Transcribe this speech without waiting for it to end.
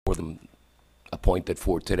for them appointed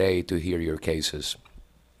for today to hear your cases.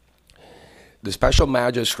 The special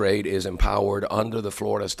magistrate is empowered under the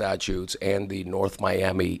Florida statutes and the North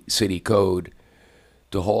Miami City Code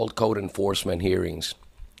to hold code enforcement hearings.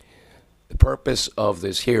 The purpose of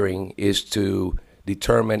this hearing is to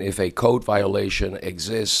determine if a code violation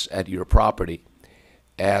exists at your property,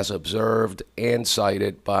 as observed and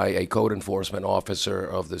cited by a code enforcement officer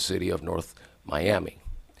of the city of North Miami.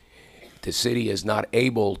 If the city is not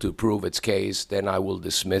able to prove its case, then I will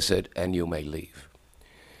dismiss it and you may leave.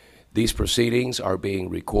 These proceedings are being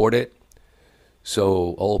recorded,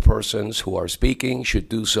 so all persons who are speaking should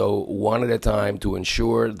do so one at a time to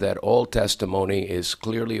ensure that all testimony is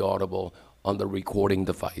clearly audible on the recording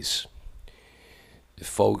device. If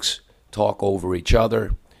folks talk over each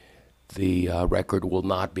other, the record will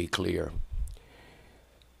not be clear.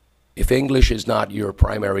 If English is not your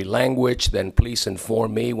primary language, then please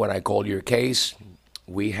inform me when I call your case.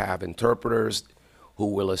 We have interpreters who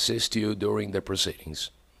will assist you during the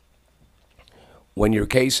proceedings. When your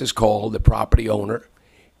case is called, the property owner,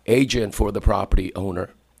 agent for the property owner,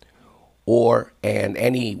 and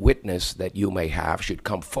any witness that you may have should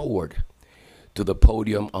come forward to the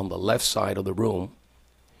podium on the left side of the room.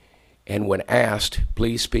 And when asked,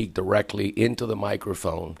 please speak directly into the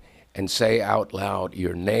microphone and say out loud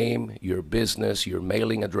your name, your business, your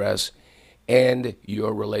mailing address, and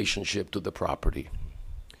your relationship to the property.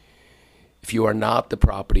 If you are not the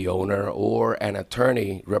property owner or an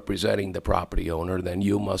attorney representing the property owner, then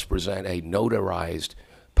you must present a notarized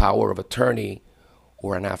power of attorney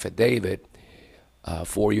or an affidavit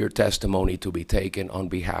for your testimony to be taken on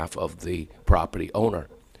behalf of the property owner.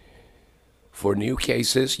 For new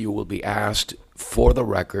cases, you will be asked for the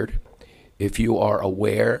record if you are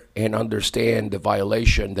aware and understand the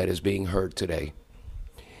violation that is being heard today.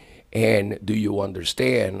 And do you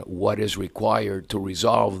understand what is required to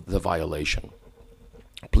resolve the violation?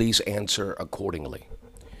 Please answer accordingly.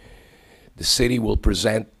 The city will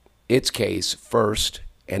present its case first,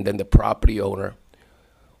 and then the property owner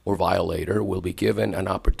or violator will be given an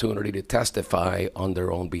opportunity to testify on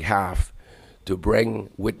their own behalf, to bring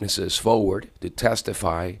witnesses forward, to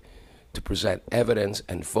testify, to present evidence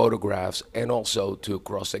and photographs, and also to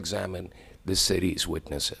cross-examine the city's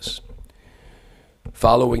witnesses.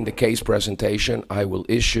 Following the case presentation, I will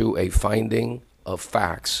issue a finding of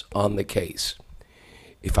facts on the case.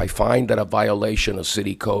 If I find that a violation of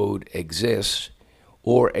city code exists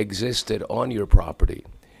or existed on your property,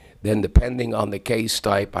 then depending on the case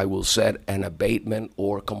type, I will set an abatement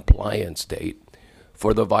or compliance date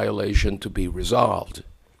for the violation to be resolved.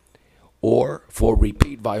 Or for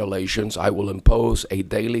repeat violations, I will impose a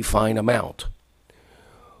daily fine amount.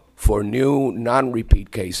 For new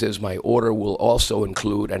non-repeat cases, my order will also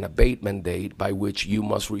include an abatement date by which you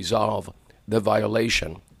must resolve the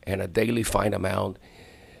violation and a daily fine amount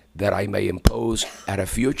that I may impose at a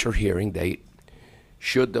future hearing date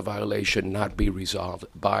should the violation not be resolved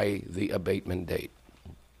by the abatement date.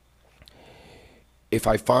 If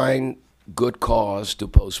I find good cause to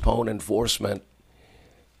postpone enforcement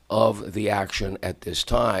of the action at this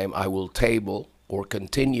time, I will table or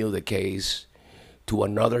continue the case to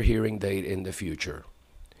another hearing date in the future.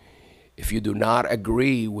 If you do not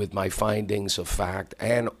agree with my findings of fact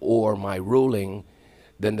and or my ruling,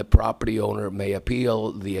 then the property owner may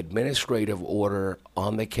appeal the administrative order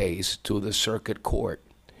on the case to the circuit court.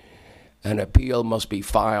 An appeal must be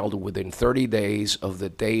filed within 30 days of the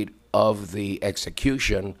date of the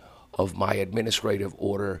execution of my administrative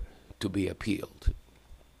order to be appealed.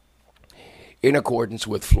 In accordance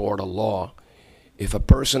with Florida law, if a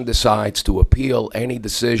person decides to appeal any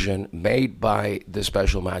decision made by the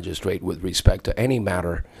special magistrate with respect to any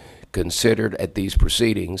matter considered at these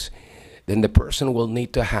proceedings, then the person will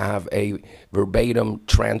need to have a verbatim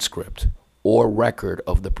transcript or record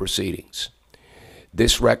of the proceedings.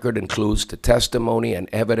 This record includes the testimony and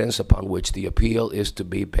evidence upon which the appeal is to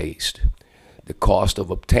be based. The cost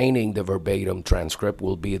of obtaining the verbatim transcript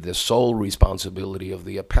will be the sole responsibility of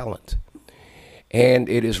the appellant. And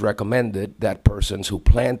it is recommended that persons who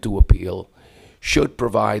plan to appeal should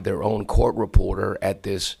provide their own court reporter at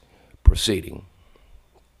this proceeding.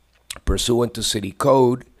 Pursuant to City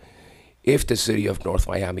Code, if the City of North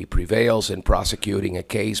Miami prevails in prosecuting a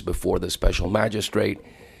case before the special magistrate,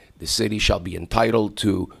 the city shall be entitled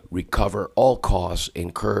to recover all costs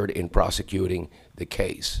incurred in prosecuting the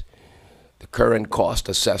case. The current cost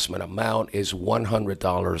assessment amount is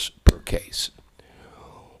 $100 per case.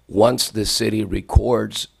 Once the city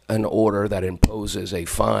records an order that imposes a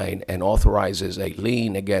fine and authorizes a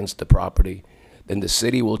lien against the property, then the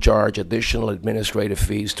city will charge additional administrative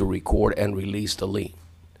fees to record and release the lien.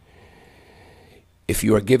 If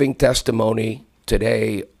you are giving testimony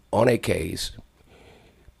today on a case,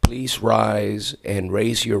 please rise and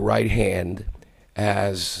raise your right hand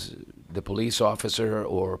as the police officer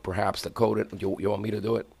or perhaps the code. You want me to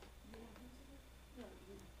do it?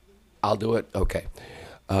 I'll do it? Okay.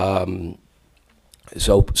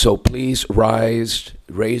 So please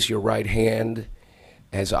raise your right hand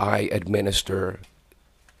as I administer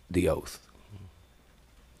the oath.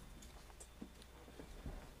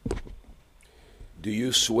 Do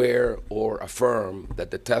you swear or affirm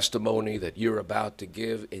that the testimony that you're about to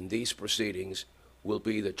give in these proceedings will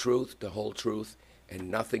be the truth, the whole truth,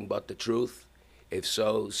 and nothing but the truth? If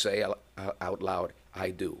so, say out loud,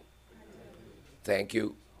 I do. Thank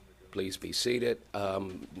you. Please be seated.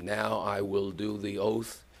 Now I will do the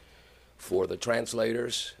oath for the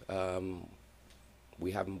translators.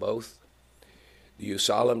 We have them both. Do you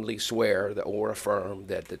solemnly swear or affirm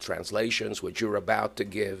that the translations which you're about to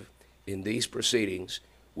give in these proceedings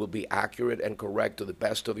will be accurate and correct to the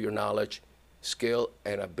best of your knowledge, skill,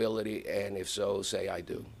 and ability? And if so, say I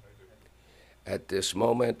do. At this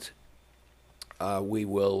moment, we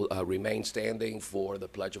will remain standing for the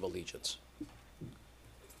Pledge of Allegiance.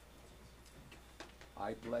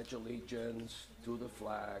 I pledge allegiance to the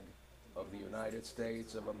flag of the United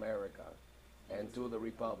States of America and to the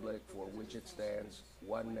republic for which it stands,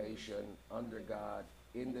 one nation, under God,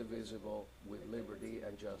 indivisible, with liberty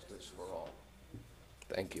and justice for all.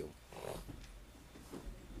 Thank you.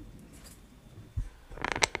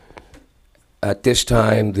 At this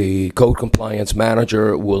time, the Code Compliance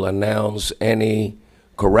Manager will announce any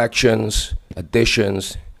corrections,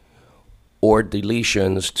 additions, or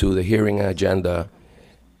deletions to the hearing agenda,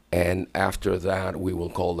 and after that, we will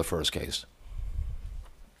call the first case.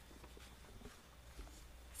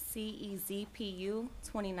 CEZPU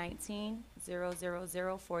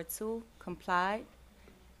 2019-00042, complied.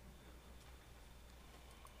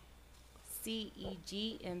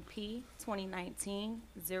 CEGMP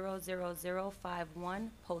 2019-00051,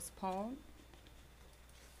 postponed.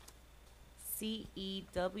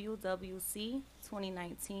 CEWWC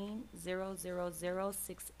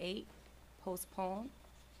 2019-00068, postponed.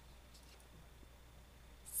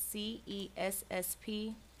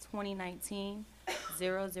 CESSP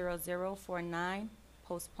 2019-00049,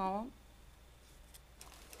 postponed.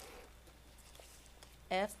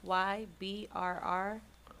 FYBRR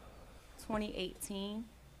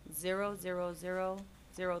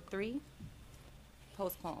 2018-00003,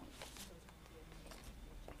 postponed.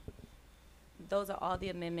 Those are all the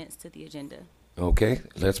amendments to the agenda. Okay,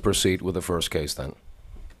 let's proceed with the first case then.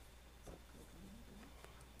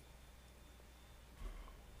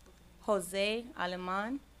 Jose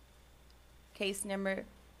Aleman, case number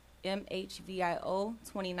MHVIO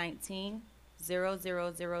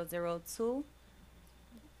 2019-00002,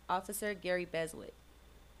 Officer Gary Beswick.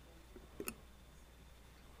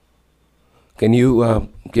 Can you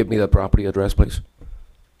give me the property address, please?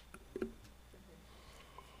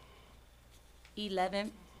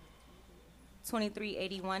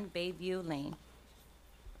 2381 Bayview Lane.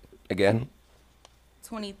 Again?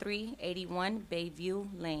 2381 Bayview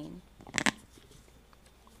Lane.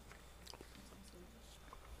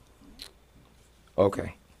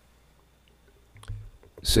 Okay.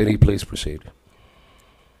 City, please proceed.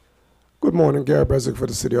 Good morning, Gary Beswick for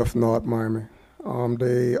the City of North Miami.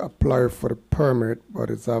 They applied for the permit, but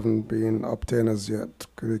it hasn't been obtained as yet.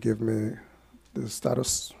 Could you give me the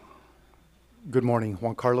status? Good morning.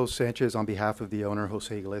 Juan Carlos Sanchez on behalf of the owner,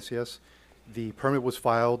 Jose Iglesias. The permit was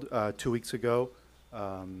filed 2 weeks ago.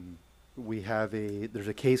 There's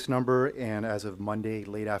a case number, and as of Monday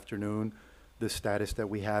late afternoon, the status that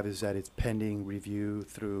we have is that it's pending review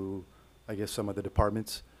through, I guess, some of the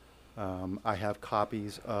departments. I have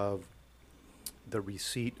copies of the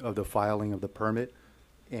receipt of the filing of the permit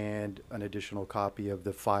and an additional copy of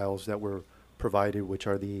the files that were provided, which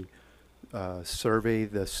are the survey,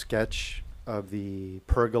 the sketch of the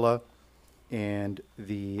pergola, and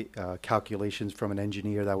the calculations from an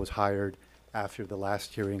engineer that was hired after the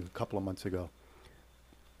last hearing a couple of months ago.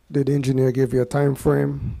 Did the engineer give you a time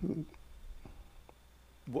frame?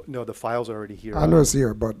 No, the files are already here. I know it's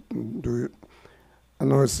here, but I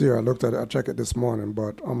know it's here. I checked it this morning,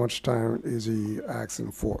 but how much time is he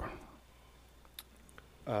asking for?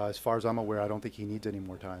 As far as I'm aware, I don't think he needs any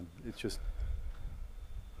more time. It's just...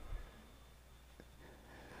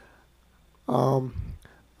 I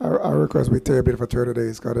request we table it for 30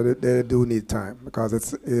 days because they do need time because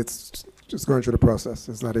it's just going through the process.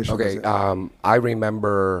 It's not issued. Okay, I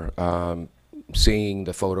remember seeing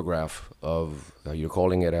the photograph of, you're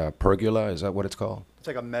calling it a pergola, is that what it's called? It's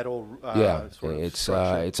like a metal, Yeah, sort of it's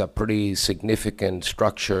structure. it's a pretty significant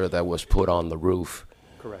structure that was put on the roof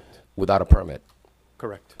Correct, without a permit.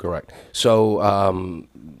 correct. Correct. So,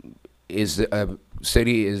 is the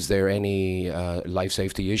city? Is there any life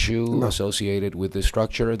safety issue No. associated with this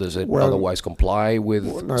structure? Does it Well, otherwise comply with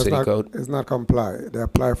No, it's city not, code? it's not comply. They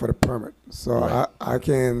apply for the permit. So Right. I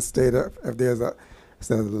can state that if there's a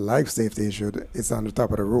life safety issue, it's on the top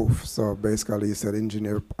of the roof. So basically, he said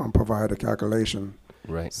engineer provide a calculation.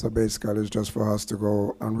 Right. So basically, it's just for us to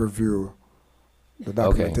go and review the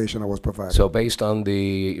documentation that was provided. So based on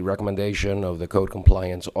the recommendation of the code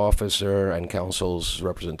compliance officer and council's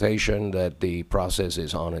representation that the process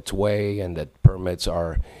is on its way and that permits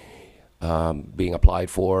are being applied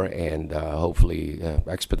for and hopefully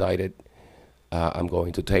expedited, I'm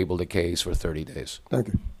going to table the case for 30 days. Thank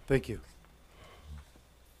you. Thank you.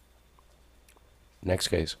 Next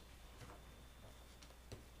case.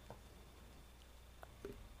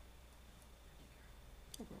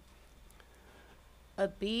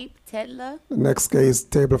 Abib Tedla, The next case,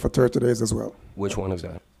 table for 30 days as well. Which one is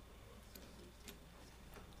that?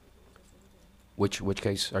 Which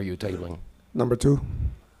case are you tabling? Number 2.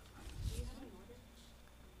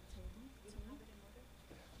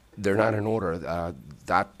 They're not in order.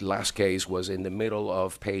 That last case was in the middle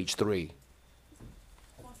of page 3.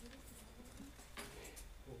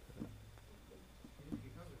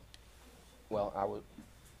 Well,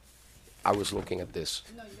 I was looking at this.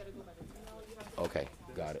 Okay,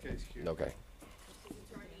 got it. Okay.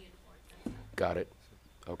 Got it.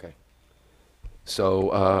 Okay.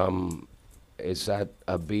 So, is that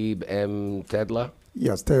Abib M. Tedla?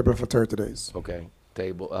 Yes, table for 30 days. Okay,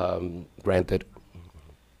 table, granted.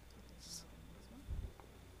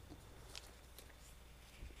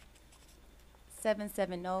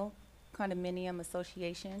 (770) Condominium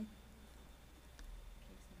Association.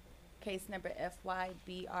 Case number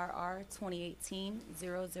FYBRR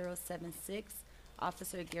 2018-0076.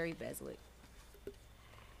 Officer Gary Beswick.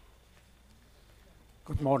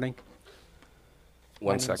 Good morning.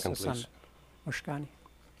 One My name is second, Hassan please. Mushkani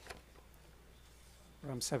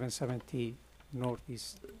from 770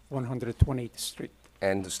 Northeast 128th Street.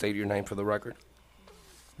 And state your name for the record.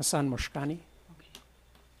 Hassan Mushkani.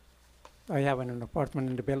 I have an apartment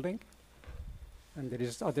in the building, and there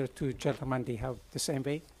is other 2 gentlemen, they have the same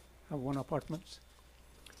way, have 1 apartment.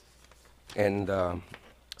 And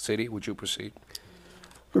city, would you proceed?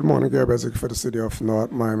 Good morning, Gary Beswick for the city of North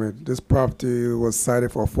Miami. This property was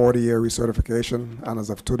cited for 40-year recertification, and as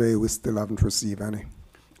of today, we still haven't received any.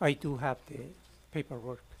 I do have the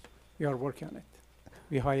paperwork. We are working on it.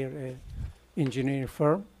 We hired an engineering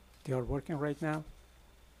firm. They are working right now.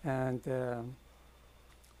 And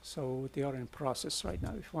so they are in process right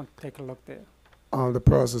now. If you want to take a look there. The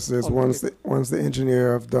process is Okay. once the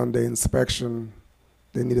engineer have done the inspection,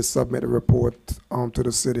 they need to submit a report to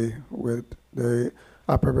the city with the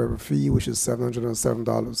applicable fee, which is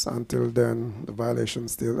 $707. Until then, the violation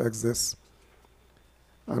still exists,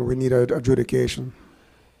 and we need an adjudication.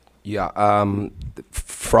 Yeah,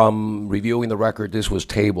 from reviewing the record, this was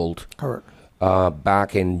tabled Correct.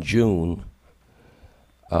 back in June.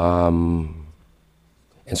 And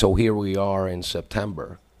so here we are in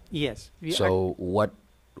September. Yes. So what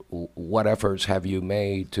efforts have you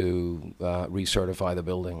made to recertify the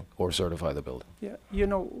building or certify the building? Yeah, you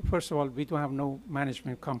know, first of all, we don't have no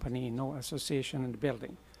management company, no association in the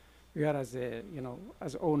building. We are as a, you know,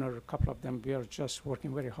 as owner, a couple of them, we are just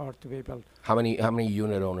working very hard to be able, How many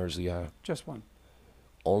unit owners do you have? just one.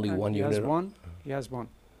 Only And one he unit? has one, he has one.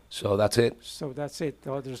 So that's it? So that's it.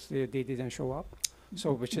 The others, they didn't show up.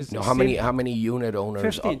 So which is. No, the how many unit owners?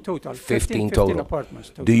 15 total. 15 15 total. apartments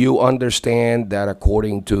total. Do you understand that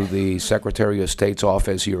according to the Secretary of State's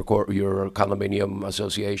office, your condominium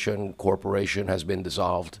association corporation has been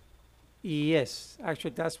dissolved? Yes,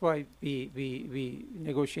 actually, that's why we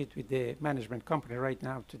negotiate with the management company right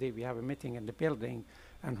now. Today, we have a meeting in the building,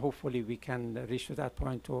 and hopefully we can reach to that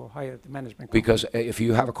point to hire the management company. Because if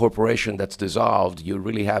you have a corporation that's dissolved, you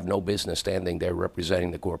really have no business standing there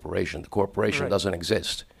representing the corporation. The corporation Right. doesn't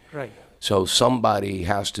exist. Right. So somebody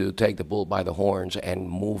has to take the bull by the horns and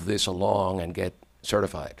move this along and get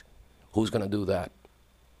certified. Who's going to do that?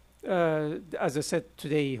 As I said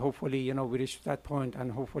today, hopefully, you know, we reach that point,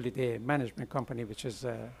 and hopefully the management company, which is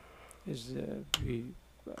we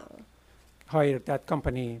hire that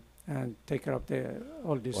company and take care of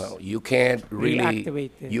all this. Well, you can't really,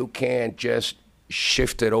 Reactivate the- you can't just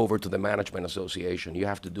shift it over to the management association. You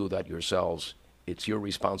have to do that yourselves. It's your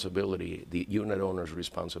responsibility, the unit owner's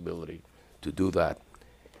responsibility to do that.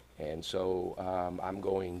 And so I'm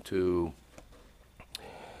going to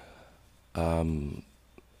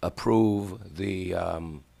approve the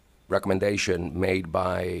recommendation made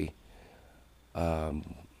by,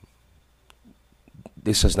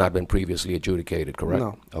 this has not been previously adjudicated, correct?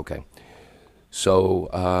 No. Okay.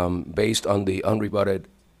 So, based on the unrebutted,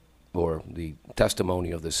 or the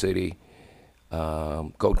testimony of the city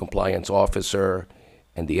code compliance officer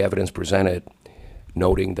and the evidence presented,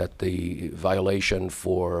 noting that the violation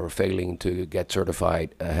for failing to get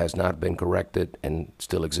certified has not been corrected and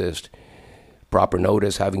still exists, proper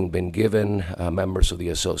notice having been given, members of the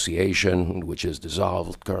association, which is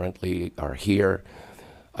dissolved currently, are here.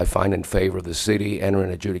 I find in favor of the city, enter an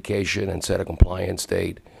adjudication and set a compliance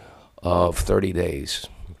date of 30 days.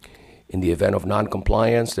 In the event of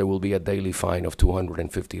non-compliance, there will be a daily fine of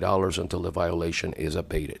 $250 until the violation is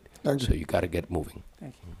abated. Thank you. So you got to get moving.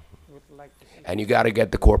 Thank you. Would like to see- And you got to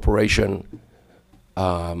get the corporation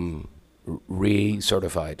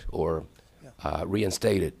recertified or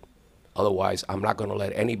reinstated. Otherwise, I'm not going to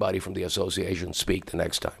let anybody from the association speak the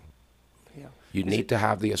next time. Yeah. You need to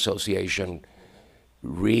have the association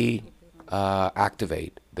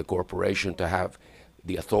reactivate the corporation to have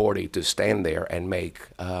the authority to stand there and make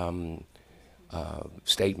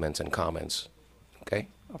statements and comments. Okay?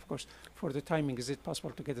 Of course. For the timing, is it possible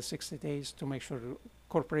to get the 60 days to make sure the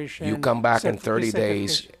corporation? You come back in 30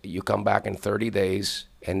 days. certification- You come back in 30 days,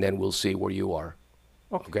 and then we'll see where you are.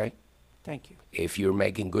 Okay, Okay? thank you. If you're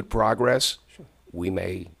making good progress, Sure. we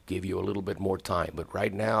may give you a little bit more time. But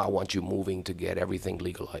right now, I want you moving to get everything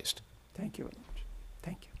legalized. Thank you very much.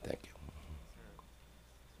 Thank you. Thank you.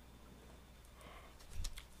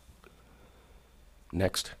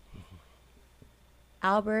 Next.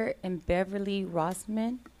 Albert and Beverly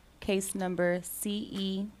Rossman, case number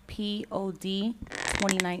CEPOD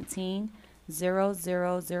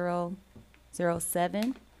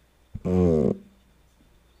 2019-00007.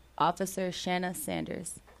 Officer Shanna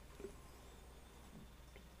Sanders.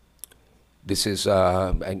 This is,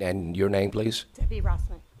 and your name, please? Debbie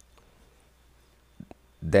Rossman.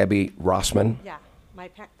 Debbie Rossman. Yeah,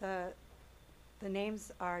 the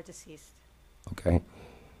names are deceased. Okay.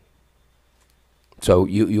 So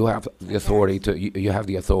you have the authority to, you have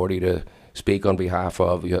the authority to speak on behalf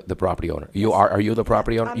of the property owner. You are you the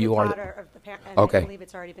property owner? I'm You the are. daughter of the parent, and Okay. I believe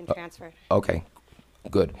it's already been transferred. Okay,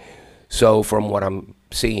 good. So from what I'm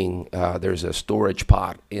seeing, there's a storage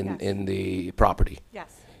pot Yes. in the property.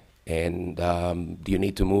 Yes. And do you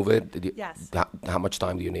need to move it? Yes. How much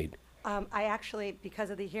time do you need? I actually, because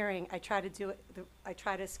of the hearing, I try to do it, I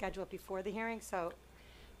try to schedule it before the hearing, so,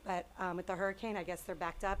 but with the hurricane, I guess they're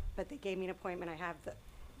backed up, but they gave me an appointment. I have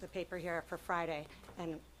the paper here for Friday,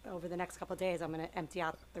 and over the next couple of days, I'm going to empty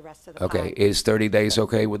out the rest of the Okay, pot. is 30 days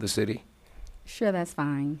okay with the city? Sure, that's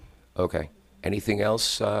fine. Okay. Anything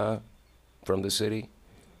else from the city?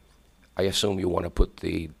 I assume you want to put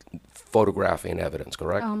the photograph in evidence,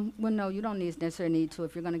 correct? Well, no, you don't necessarily need to.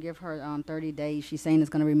 If you're going to give her 30 days, she's saying it's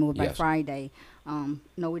going to remove it by Yes. Friday.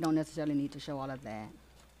 No, we don't necessarily need to show all of that.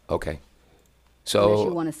 Okay. Unless you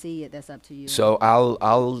So, want to see it, that's up to you. so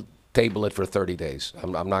I'll table it for 30 days.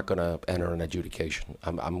 I'm not going to enter an adjudication.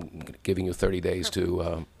 I'm giving you 30 days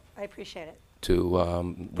to I appreciate it.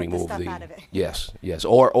 remove stuff the. out of it. Yes, yes.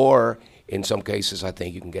 Or in some cases, I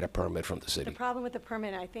think you can get a permit from the The city. problem with the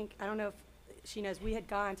permit, I don't know if she knows, we had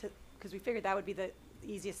gone to, because we figured that would be the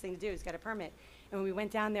easiest thing to do, is get a permit. And when we went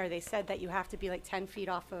down there, they said that you have to be like 10 feet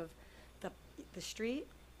off of the street,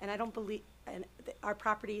 and I don't believe, and our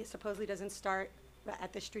property supposedly doesn't start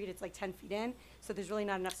at the street, it's like 10 feet in, so there's really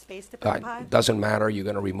not enough space to put the pot. Doesn't matter. You're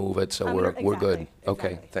going to remove it, so we're good. Exactly, Okay,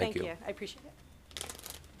 exactly. thank you. I appreciate it.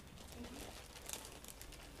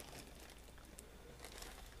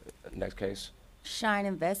 Next case. Shine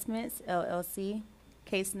Investments LLC,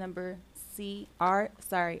 case number RCCOR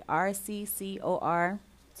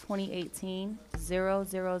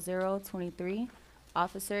 2018-00023.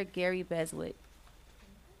 Officer Gary Beswick.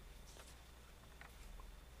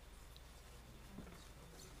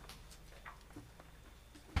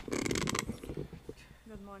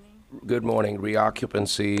 Good morning. Good morning.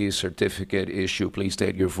 Reoccupancy certificate issue. Please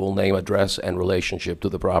state your full name, address, and relationship to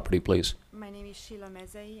the property, please. My name is Sheila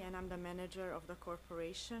Mezei, and I'm the manager of the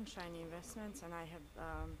corporation, Shine Investments, and I have,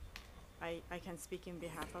 I can speak in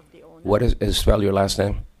behalf of the owner. What is spell your last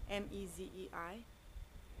name? M-E-Z-E-I,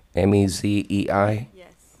 Mezei?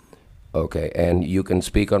 yes. Okay, and you can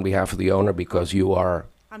speak on behalf of the owner because you're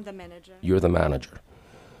I'm the manager. the manager.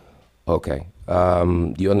 Okay.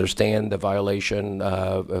 Do you understand the violation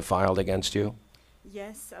filed against you?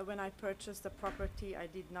 Yes, when I purchased the property, I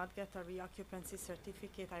did not get a reoccupancy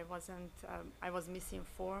certificate. I wasn't, I was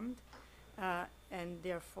misinformed, and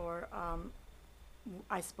therefore,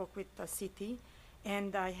 I spoke with the city,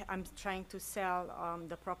 and I'm trying to sell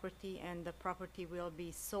the property, and the property will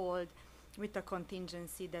be sold with the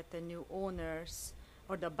contingency that the new owners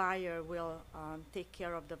or the buyer will take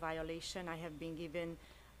care of the violation. I have been given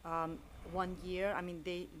 1 year. I mean,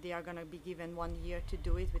 they are going to be given 1 year to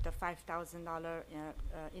do it with a $5,000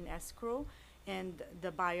 in escrow, and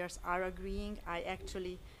the buyers are agreeing. I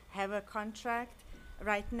actually have a contract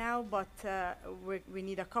right now, but we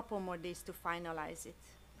need a couple more days to finalize it.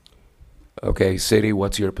 Okay, city,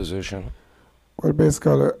 what's your position? Well,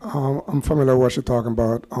 basically, I'm familiar with what you're talking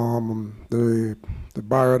about. The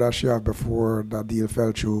buyer that she had before that deal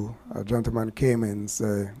fell through, a gentleman came in and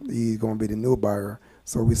said he's going to be the new buyer,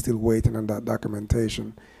 so we're still waiting on that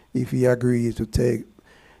documentation. If he agrees to take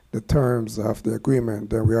the terms of the agreement,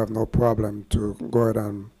 then we have no problem to go ahead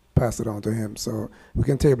and pass it on to him. So we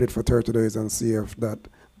can table it for 30 days and see if that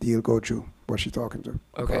deal go through, what she's talking to.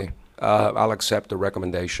 Okay. I'll accept the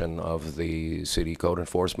recommendation of the city code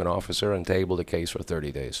enforcement officer and table the case for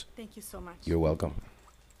 30 days. Thank you so much. You're welcome.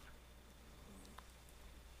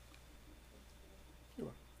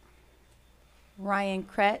 Ryan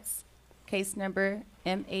Kretz, case number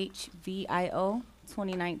MHVIO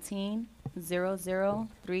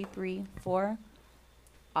 2019-00334.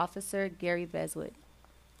 Officer Gary Beswick.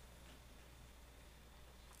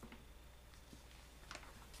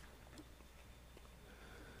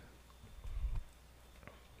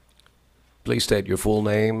 Please state your full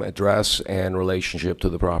name, address, and relationship to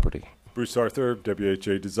the property. Bruce Arthur,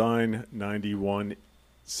 WHA Design,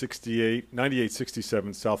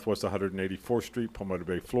 9867 Southwest 184th Street, Palmetto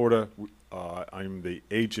Bay, Florida. I'm the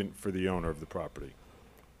agent for the owner of the property.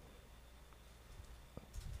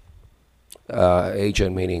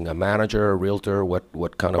 Agent meaning a manager, a realtor,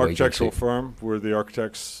 what kind of agency? Architectural firm. We're the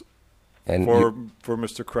architects And for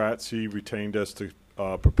Mr. Kratz. He retained us to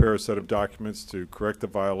prepare a set of documents to correct the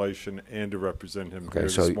violation and to represent him here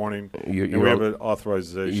so this morning. you- And we have an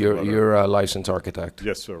authorization letter. you're a licensed architect?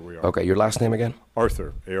 Yes, sir, we are. Okay, your last name again?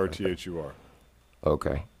 Arthur, A-R-T-H-U-R.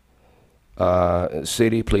 Okay.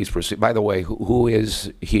 City, please proceed. By the way, who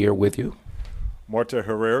is here with you? Marta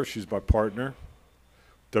Herrera, she's my partner.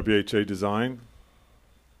 WHA Design.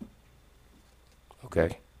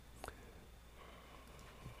 Okay.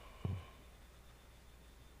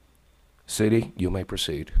 City, you may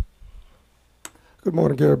proceed. Good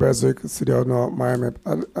morning, Gary Beswick, City of North Miami.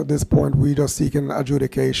 At this point, we're just seeking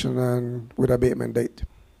adjudication and with abatement date.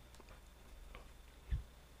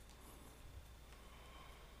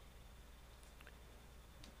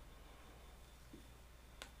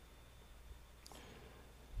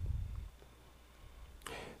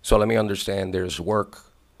 So let me understand, there's work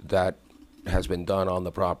that has been done on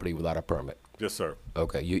the property without a permit. Yes, sir.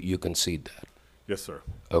 Okay, you concede that. Yes, sir.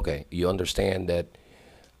 Okay, you understand that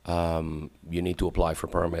you need to apply for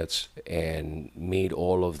permits and meet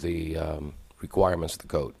all of the requirements of the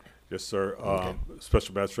code. Yes, sir. Okay.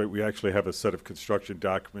 Special magistrate, we actually have a set of construction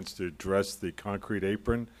documents to address the concrete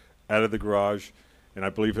apron out of the garage, and I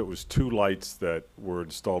believe it was 2 lights that were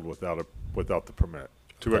installed without the permit.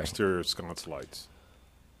 2 Okay. exterior sconce lights.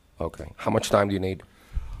 Okay, how much time do you need?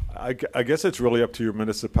 I guess it's really up to your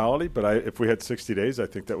municipality, but if we had 60 days, I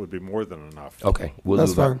think that would be more than enough. Okay, we'll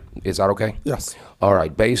That's do that. fine. Is that okay? Yes. All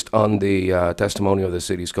right, based on the testimony of the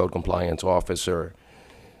city's code compliance officer,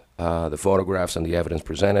 the photographs and the evidence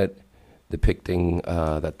presented depicting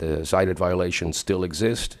that the cited violations still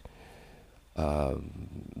exist,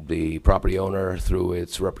 the property owner through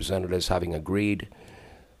its representatives having agreed,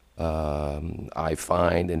 I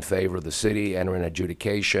find in favor of the city, enter an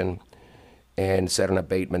adjudication and set an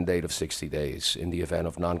abatement date of 60 days. In the event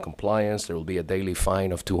of noncompliance, there will be a daily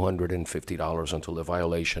fine of $250 until the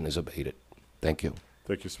violation is abated. Thank you.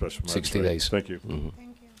 Thank you, Special 60 Magistrate. days. Thank you. Mhm.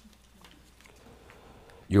 Thank you.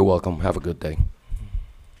 You're welcome. Have a good day.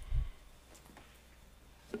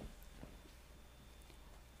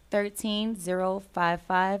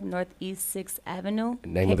 $13,055 Northeast 6th Avenue.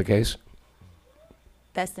 Name of the case?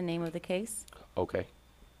 That's the name of the case. Okay.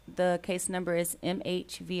 The case number is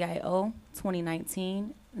MHVIO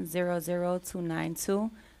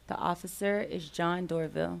 2019-00292. The officer is John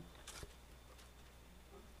Dorville.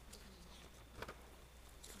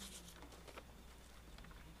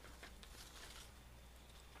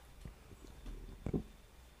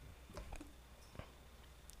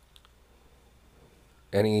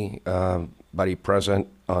 Anybody present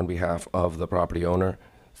on behalf of the property owner?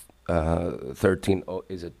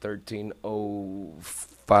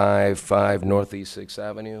 13055 Northeast 6th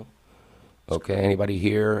Avenue? Okay, anybody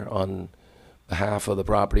here on behalf of the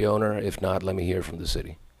property owner? If not, let me hear from the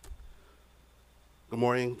city. Good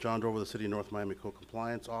morning, John Drover, the City of North Miami Code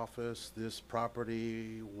Compliance Office. This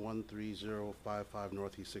property, 13055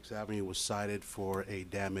 Northeast 6th Avenue, was cited for a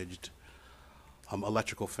damaged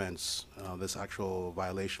electrical fence. This actual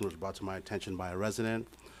violation was brought to my attention by a resident.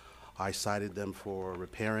 I cited them for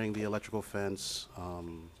repairing the electrical fence.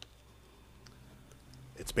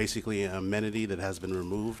 It's basically an amenity that has been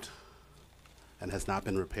removed and has not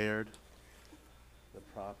been repaired. The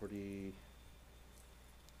property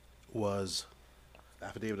was, the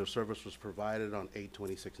affidavit of service was provided on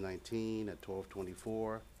 8/26/19 at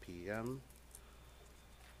 12:24 p.m.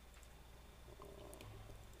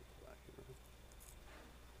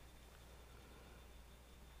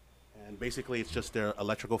 And basically, it's just their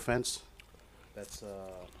electrical fence. That's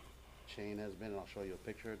chain has been, and I'll show you a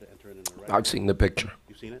picture to enter it in the record. I've seen the picture.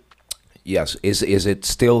 You've seen it? Yes. Is it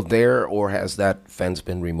still there, or has that fence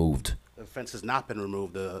been removed? The fence has not been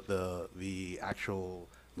removed. The actual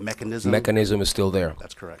mechanism. Mechanism is still there.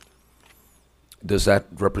 That's correct. Does that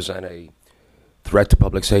represent a threat to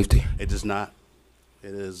public safety? It does not.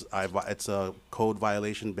 It is. It's a code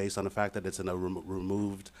violation based on the fact that it's in a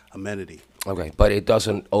removed amenity. Okay, but it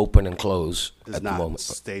doesn't open and close Does at the not. moment.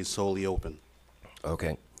 Stays solely open.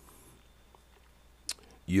 Okay.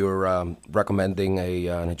 You're recommending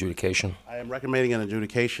an adjudication? I am recommending an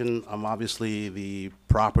adjudication. Obviously, the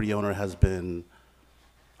property owner has been,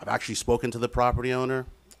 I've actually spoken to the property owner,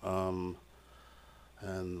 and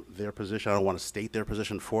their position, I don't want to state their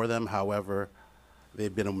position for them. However,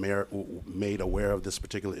 they've been made aware of this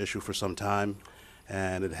particular issue for some time,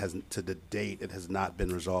 and it hasn't, to the date, it has not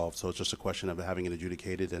been resolved. So it's just a question of having it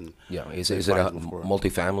adjudicated and. Yeah, is it a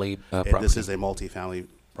multifamily property? This is a multifamily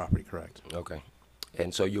property, correct. Okay.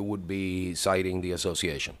 And so you would be citing the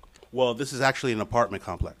association? Well, this is actually an apartment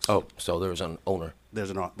complex. Oh, so there's an owner?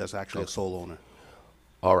 There's actually a sole owner.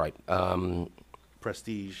 All right.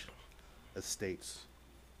 Prestige Estates.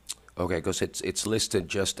 Okay, because it's listed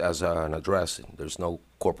just as an address. There's no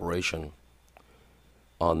corporation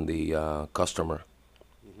on the customer.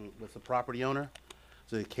 With the property owner,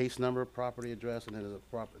 so the case number, property address, and then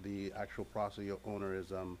the actual property owner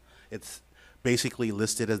is it's basically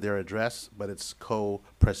listed as their address, but it's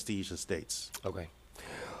Prestige Estates. Okay.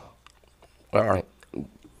 All right.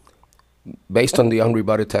 Based on the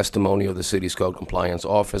unrebutted testimony of the city's code compliance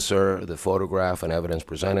officer, the photograph and evidence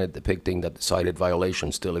presented depicting that the cited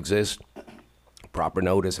violation still exists, proper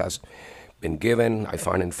notice has been given. I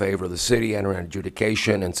find in favor of the city enter an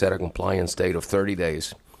adjudication and set a compliance date of 30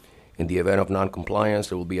 days. In the event of non-compliance,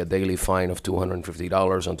 there will be a daily fine of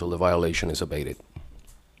 $250 until the violation is abated.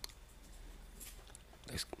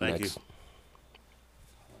 Thank you.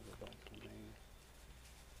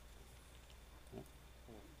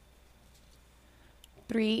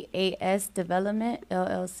 3AS Development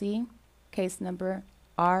LLC, case number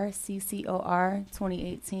RCCOR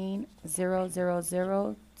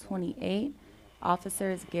 2018-00028.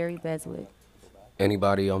 Officer is Gary Beswick.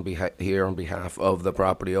 Anybody on here on behalf of the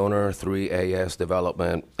property owner, 3AS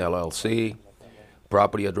Development LLC,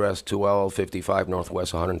 property address 2L55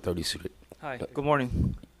 Northwest 130th Street. Hi, good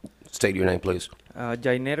morning. State your name, please.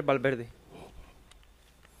 Jainer Valverde.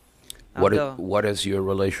 What is your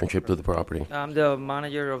relationship to the property? I'm the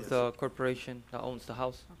manager of the corporation that owns the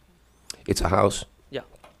house. It's a house? Yeah.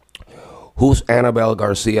 Who's Annabelle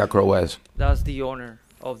Garcia Croes? That's the owner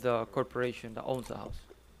of the corporation that owns the house.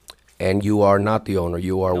 And you are not the owner,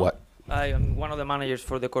 you are what? I am one of the managers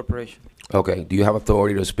for the corporation. Okay, do you have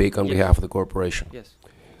authority to speak on behalf of the corporation? Yes.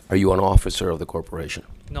 Are you an officer of the corporation?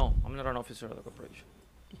 No, I'm not an officer of the corporation.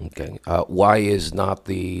 Okay, why is not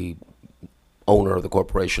the owner of the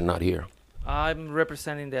corporation not here? I'm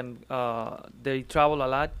representing them. They travel a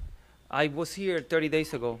lot. I was here 30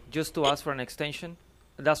 days ago just to ask for an extension.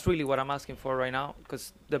 That's really what I'm asking for right now,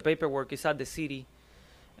 because the paperwork is at the city.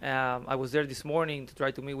 I was there this morning to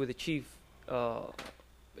try to meet with the chief,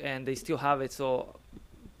 and they still have it. So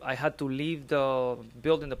I had to leave the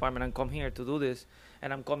building department and come here to do this,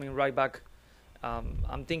 and I'm coming right back.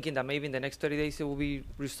 I'm thinking that maybe in the next 30 days it will be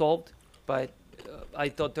resolved, but I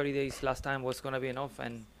thought 30 days last time was going to be enough.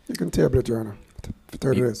 And you can table it, Your Honor, for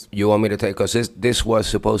 30 days. You want me to take, because this was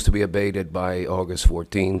supposed to be abated by August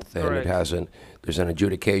 14th, and Correct. it hasn't. There's an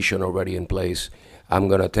adjudication already in place. I'm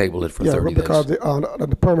going to table it for 30 days. Because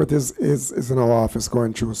the permit is in our office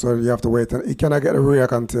going through, so you have to wait. And you cannot get a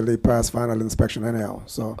REAC until they pass final inspection anyhow.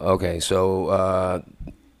 So Okay, so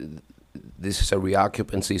this is a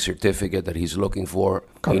reoccupancy certificate that he's looking for.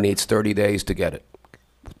 Correct. He needs 30 days to get it.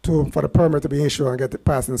 for the permit to be issued and get the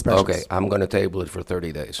past inspections. Okay, I'm going to table it for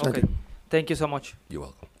 30 days. Okay. Thank you so much. You're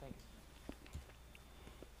welcome.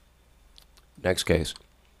 Next case.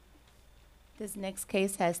 This next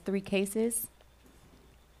case has 3 cases.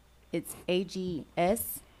 It's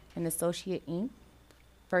AGS and Associate Inc.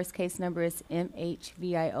 First case number is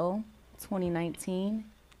MHVIO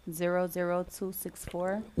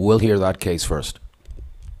 2019-00264. We'll hear that case first.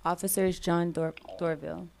 Officer is John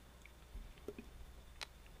Dorville.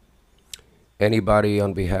 Anybody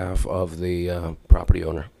on behalf of the property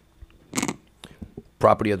owner?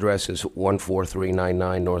 Property address is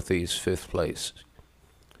 14399 Northeast 5th Place.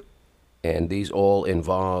 And these all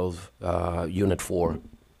involve Unit 4.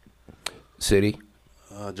 City?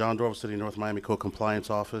 John Dorval, City North Miami Code Compliance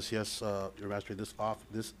Office. Yes, Your Majesty,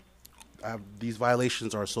 these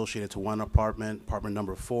violations are associated to one apartment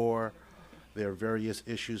number 4. There are various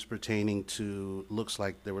issues pertaining to, looks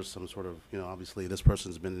like there was some sort of, obviously this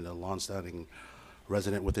person's been a long-standing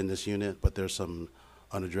resident within this unit, but there's some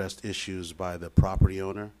unaddressed issues by the property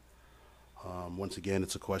owner. Once again,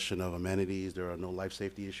 it's a question of amenities. There are no life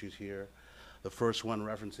safety issues here. The first one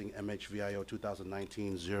referencing MHVIO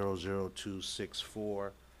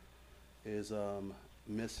 2019-00264 is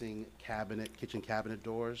missing kitchen cabinet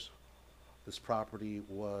doors. This property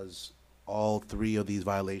was, all 3 of these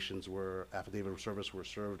violations were, affidavit of service were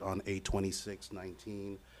served on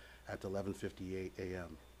 8/26/19 at 11:58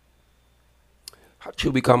 a.m. How did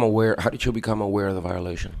you become aware of the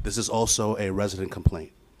violation? This is also a resident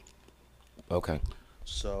complaint. Okay.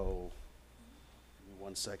 So, give me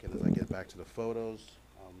 1 second as I get back to the photos.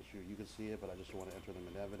 I'm sure you can see it, but I just want to enter them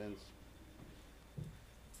in evidence.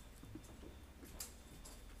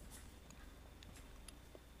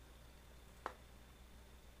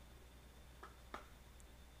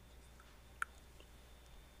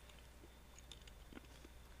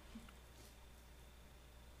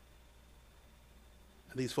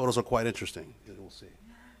 And these photos are quite interesting, as we'll see.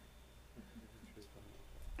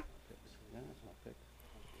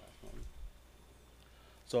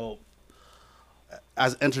 So,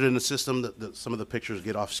 as entered in the system, some of the pictures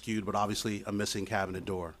get off skewed, but obviously a missing cabinet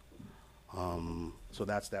door. So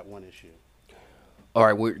that's that one issue. All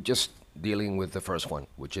right, we're just dealing with the first one,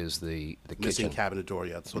 which is the Missing kitchen. cabinet door,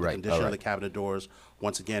 yeah. So the Right, condition all of the right. cabinet doors,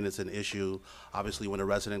 once again, it's an issue. Obviously, when a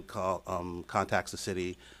resident contacts the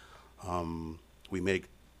city, we make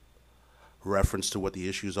reference to what the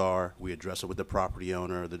issues are. We address it with the property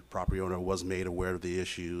owner. The property owner was made aware of the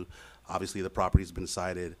issue. Obviously, the property's been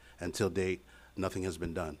cited. Until date, nothing has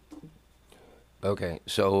been done. Okay,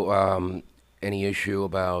 so any issue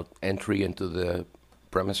about entry into the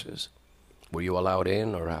premises? Were you allowed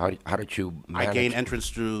in, or how did you manage? I gained entrance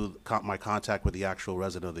through my contact with the actual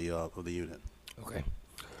resident of the unit. Okay.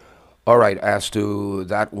 All right, as to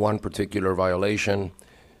that one particular violation,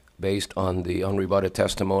 based on the unrebutted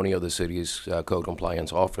testimony of the city's code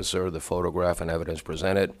compliance officer, the photograph and evidence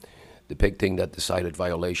presented depicting that the cited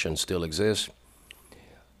violation still exists,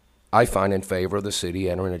 I find in favor of the city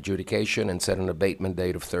entering adjudication and set an abatement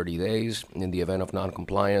date of 30 days. In the event of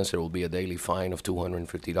noncompliance, there will be a daily fine of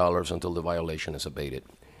 $250 until the violation is abated.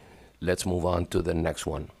 Let's move on to the next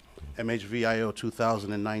one. MHVIO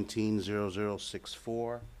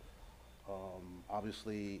 2019-0064.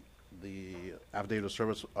 Obviously, the affidavit of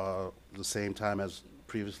service, the same time as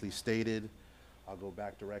previously stated. I'll go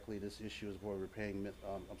back directly. This issue is for repaying,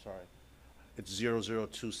 I'm sorry. It's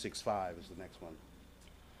 00265 is the next one.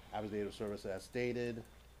 Affidavit of service as stated.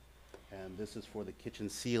 And this is for the kitchen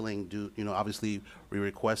ceiling. Obviously, we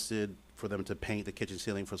requested for them to paint the kitchen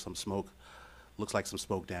ceiling for some smoke. Looks like some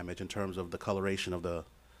smoke damage in terms of the coloration of the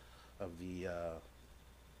wall. Let me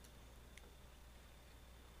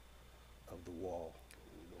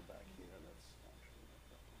go back here. That's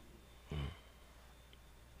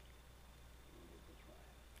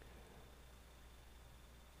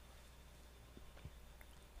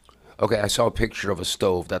Okay, I saw a picture of a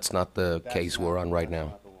stove. That's not the That's case not- we're on right that's now.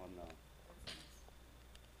 not the one, no.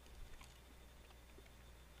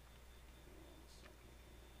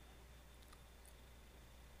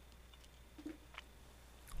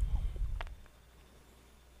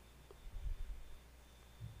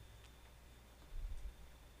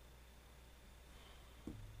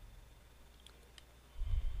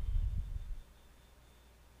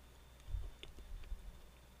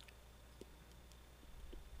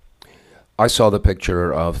 I saw the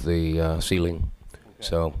picture of the ceiling, Okay.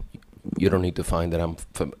 so you don't need to find that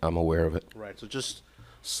I'm aware of it. Right, so just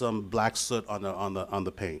some black soot on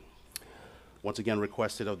the paint. Once again,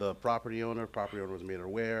 requested of the property owner. Property owner was made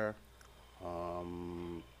aware.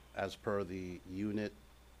 As per the unit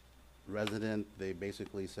resident, they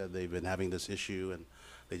basically said they've been having this issue, and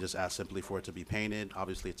they just asked simply for it to be painted.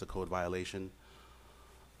 Obviously, it's a code violation.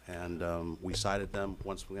 And we cited them,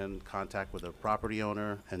 once again, contact with the property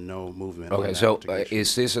owner, and no movement. on Okay, that so particular issue.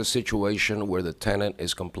 is this a situation where the tenant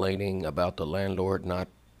is complaining about the landlord not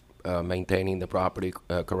maintaining the property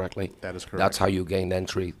correctly? That is correct. That's how you gained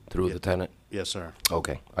entry through Yeah. the tenant? Yes, sir.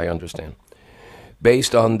 Okay, I understand.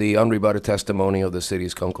 Based on the unrebutted testimony of the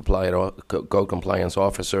city's code compliance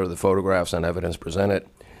officer, the photographs and evidence presented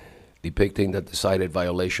depicting that the cited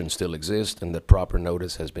violation still exists and that proper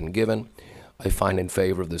notice has been given, I find in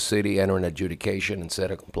favor of the city enter an adjudication and set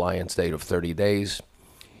a compliance date of 30 days.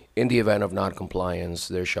 In the event of non-compliance,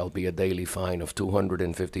 there shall be a daily fine of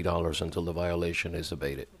 $250 until the violation is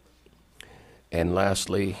abated. And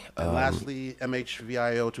lastly, And lastly,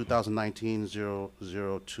 MHVIO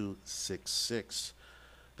 2019-00266.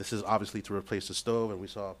 This is obviously to replace the stove, and we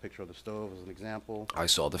saw a picture of the stove as an example. I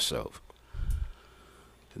saw the stove.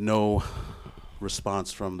 No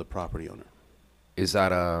response from the property owner. Is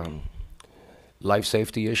that a life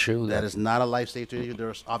safety issue? That is not a life safety issue.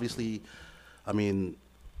 There's obviously, I mean,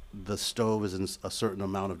 the stove is in a certain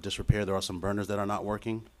amount of disrepair. There are some burners that are not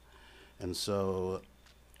working. And so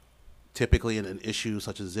typically in an issue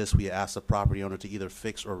such as this, we ask the property owner to either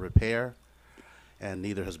fix or repair, and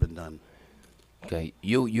neither has been done. Okay,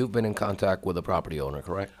 you've been in contact with the property owner,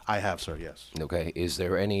 correct? I have, sir, yes. Okay, is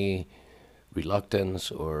there any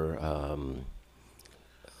reluctance or,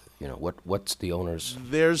 what's the owner's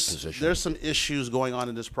position? There's some issues going on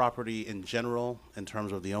in this property in general in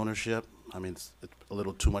terms of the ownership. I mean, it's a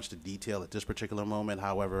little too much to detail at this particular moment.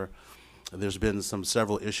 However, there's been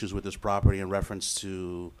several issues with this property in reference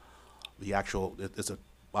to the actual,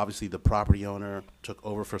 obviously the property owner took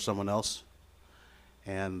over for someone else,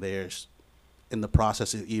 and there's in the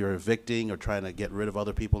process of either evicting or trying to get rid of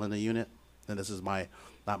other people in the unit. And this is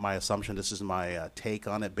not my assumption, this is my take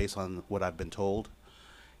on it based on what I've been told.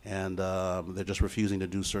 And they're just refusing to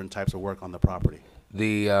do certain types of work on the property.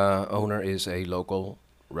 The owner is a local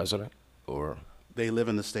resident, or? They live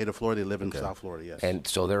in the state of Florida, they live in Okay. South Florida, yes. And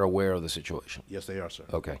so they're aware of the situation? Yes, they are, sir.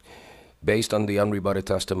 Okay. Based on the unrebutted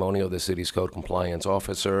testimony of the city's code compliance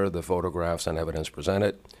officer, the photographs and evidence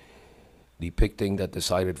presented depicting that the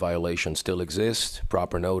cited violation still exists,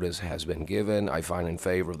 proper notice has been given, I find in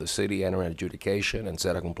favor of the city enter an adjudication and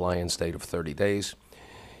set a compliance date of 30 days.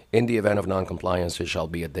 In the event of non-compliance, there shall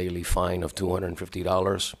be a daily fine of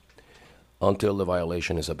 $250 until the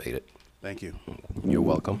violation is abated. Thank you. You're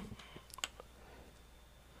welcome.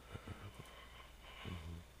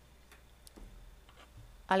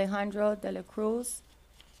 Alejandro de la Cruz,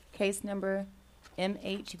 case number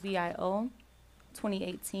MHVIO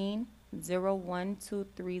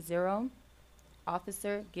 2018-01230.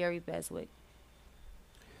 Officer Gary Beswick.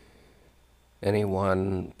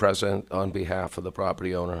 Anyone present on behalf of the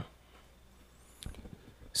property owner?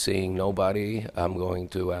 Seeing nobody, I'm going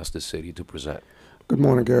to ask the city to present. Good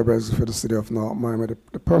morning, Gary Beswick for the City of North Miami.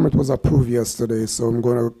 The permit was approved yesterday, so I'm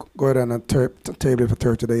going to go ahead and table it for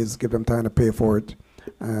 30 days, give them time to pay for it,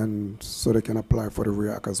 and so they can apply for the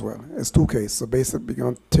REAC as well. It's two cases, so basically we're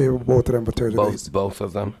going to table both of them for 30 days. Both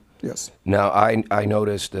of them? Yes. Now, I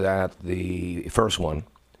noticed that the first one,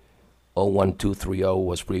 01230,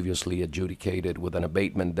 was previously adjudicated with an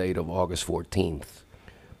abatement date of August 14th.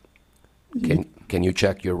 Can you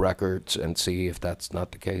check your records and see if that's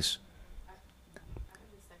not the case?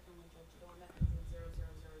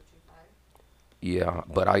 Yeah,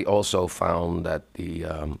 but I also found that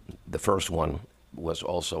the first one was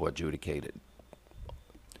also adjudicated.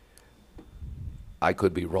 I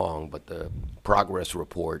could be wrong, but the progress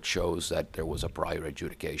report shows that there was a prior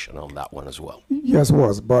adjudication on that one as well. Yes, it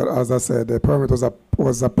was, but as I said, the permit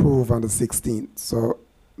was approved on the 16th, so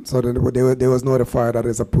then they was notified that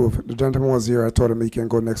it's approved. The gentleman was here, I told him he can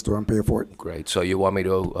go next door and pay for it. Great, so you want me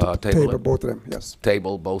to Table it? both of them, yes.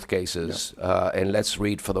 Table both cases, and let's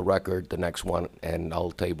read for the record the next one, and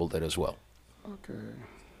I'll table that as well. Okay.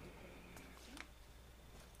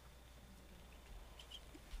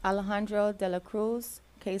 Alejandro de la Cruz,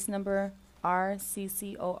 case number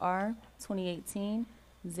RCCOR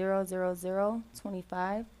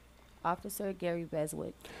 2018-00025. Officer Gary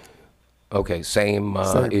Beswick. Okay, same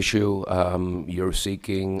Same. issue. You're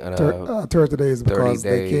seeking 30 days because 30-day.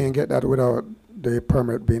 they can't get that without the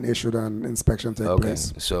permit being issued and inspection take Okay,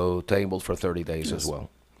 place. so tabled for 30 days as Yes. well.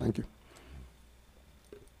 Thank you.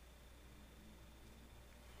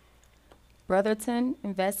 Brotherton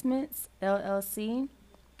Investments, LLC,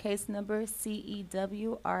 case number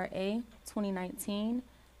CEWRA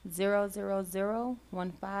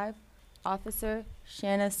 2019-00015. Officer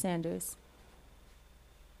Shanna Sanders.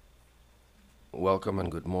 Welcome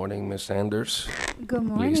and good morning, Ms. Sanders. Good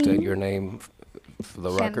morning. Please state your name for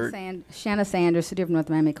the record. Shanna Sanders, City of North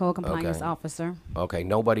Miami, Code Compliance Okay. Officer. Okay,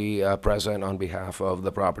 nobody present on behalf of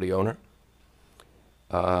the property owner.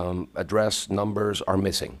 Address numbers are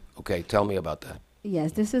missing. Okay, tell me about that.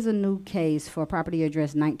 Yes, this is a new case for property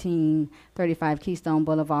address 1935 Keystone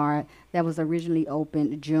Boulevard that was originally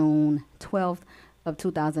opened June 12th of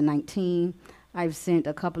 2019. I've sent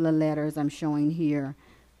a couple of letters I'm showing here,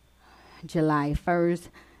 July 1st,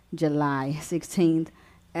 July 16th,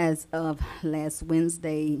 as of last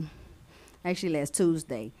Wednesday, actually last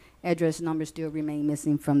Tuesday. Address numbers still remain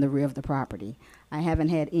missing from the rear of the property. I haven't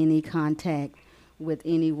had any contact with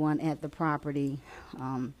anyone at the property.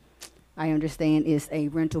 I understand it's a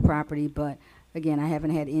rental property, but again, I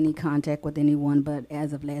haven't had any contact with anyone, but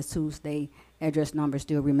as of last Tuesday, address numbers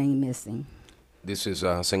still remain missing. This is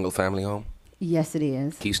a single-family home? Yes, it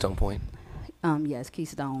is. Keystone Point? Yes,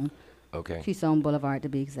 Keystone. Okay. Keystone Boulevard, to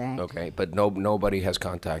be exact. Okay, but nobody has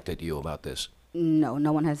contacted you about this? No,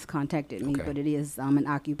 no one has contacted me, Okay. but it is an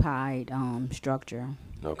occupied structure.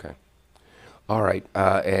 Okay. All right,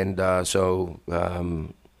 so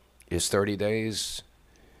is 30 days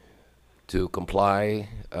to comply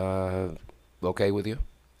okay with you?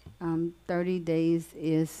 30 days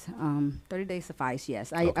is 30 days suffice.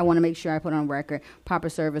 Yes, I Okay. want to make sure I put on record. Proper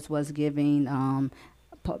service was given.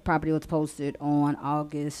 Property was posted on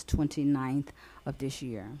August 29th of this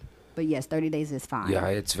year. But yes, 30 days is fine. Yeah,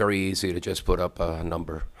 it's very easy to just put up a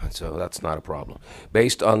number, so that's not a problem.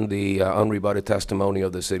 Based on the unrebutted testimony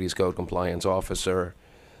of the city's code compliance officer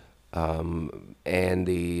and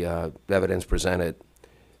the evidence presented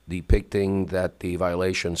depicting that the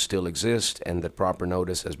violation still exists and that proper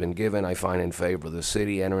notice has been given, I find in favor of the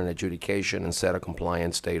city enter an adjudication and set a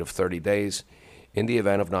compliance date of 30 days. In the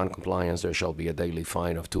event of noncompliance, there shall be a daily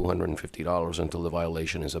fine of $250 until the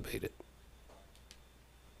violation is abated.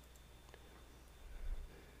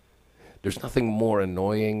 There's nothing more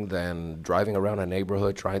annoying than driving around a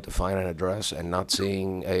neighborhood trying to find an address and not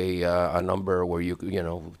seeing a number where you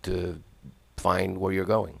know, to find where you're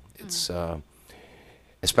going. It's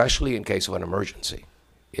especially in case of an emergency.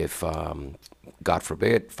 If, God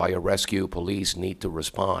forbid, fire rescue, police need to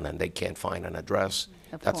respond and they can't find an address,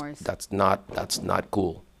 Of that's course. that's not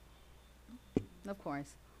cool. Of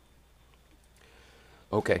course.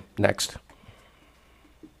 Okay, next.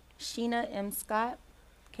 Sheena M. Scott,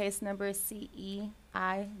 case number CEIVY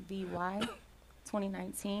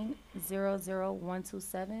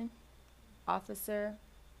 2019-00127. Officer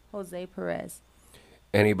Jose Perez.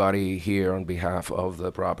 Anybody here on behalf of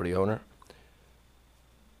the property owner?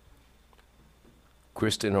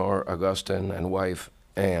 Kristen or Augustine and wife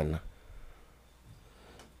Ann,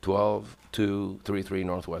 12233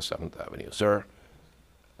 Northwest 7th Avenue. Sir,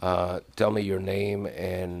 tell me your name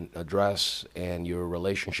and address and your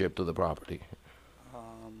relationship to the property.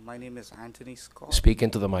 My name is Anthony Scott. Speak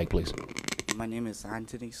into the mic, please. My name is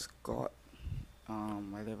Anthony Scott.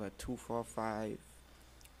 I live at 245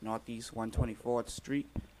 Northeast 124th Street.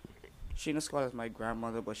 Sheena Scott is my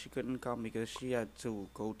grandmother, but she couldn't come because she had to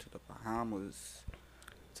go to the Bahamas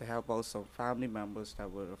to help out some family members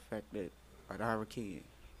that were affected by the hurricane.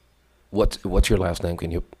 What's your last name? Can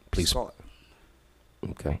you please? Scott.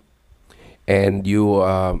 Okay. And you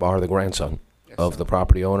are the grandson Yes, of sir. the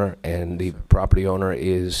property owner, and the Yes, sir. property owner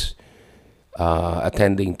is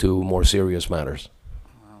attending to more serious matters.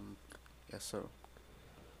 Yes, sir.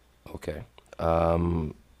 Okay.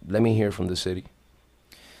 Let me hear from the city.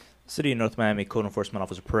 City of North Miami Code Enforcement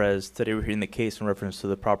Officer Perez. Today we're hearing the case in reference to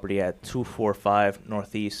the property at 245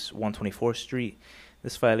 Northeast 124th Street.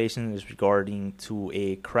 This violation is regarding to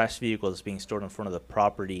a crashed vehicle that's being stored in front of the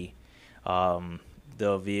property.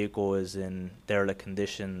 The vehicle is in derelict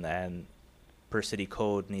condition and per city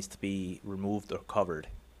code needs to be removed or covered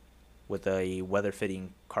with a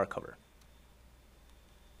weather-fitting car cover.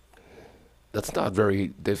 That's not very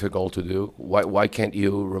difficult to do. Why can't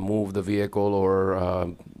you remove the vehicle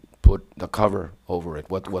or put the cover over it?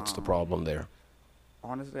 What's the problem there?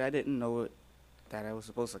 Honestly, I didn't know that I was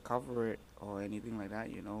supposed to cover it or anything like that,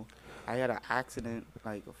 you know. I had an accident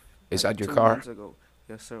Is that your 2 car? months ago.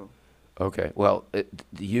 Yes, sir. Okay. Well,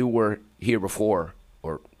 you were here before,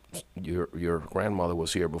 or your grandmother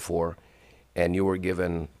was here before, and you were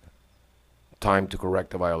given time to correct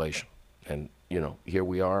the violation. And here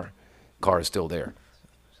we are. Car is still there.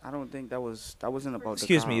 I don't think that wasn't about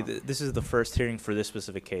Excuse the me, car. this is the first hearing for this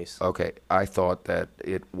specific case. Okay. I thought that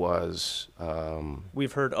it was.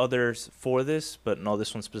 We've heard others for this, but no,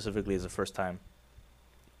 this one specifically is the first time.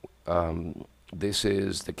 This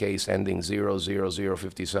is the case ending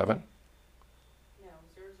 00057.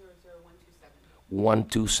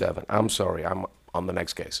 127. I'm sorry. I'm on the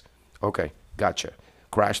next case. Okay. Gotcha.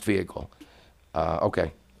 Crashed vehicle.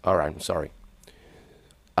 Okay. All right. I'm sorry.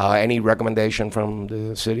 Any recommendation from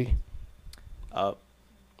the city? You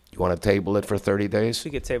want to table it for 30 days?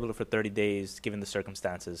 We could table it for 30 days, given the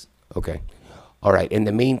circumstances. Okay. All right, in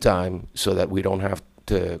the meantime, so that we don't have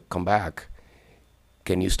to come back,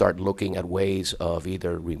 can you start looking at ways of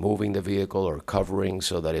either removing the vehicle or covering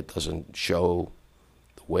so that it doesn't show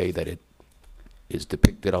the way that it is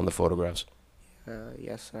depicted on the photographs?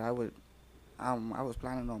 Yes, sir. I was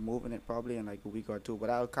planning on moving it probably in like a week or two, but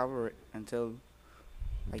I'll cover it until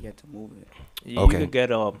I get to move it. You Okay. could get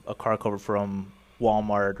a car cover from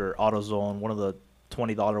Walmart or AutoZone, one of the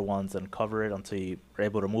 $20 ones, and cover it until you're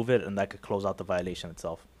able to move it, and that could close out the violation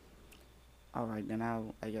itself. All right, then I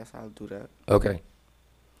guess I'll do that. Okay.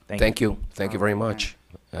 Thank you. Thank you very much.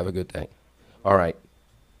 Have a good day. All right.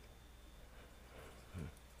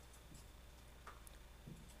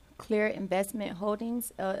 Clear Investment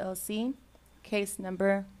Holdings LLC, case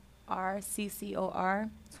number RCCOR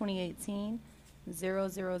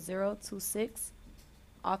 2018-00026.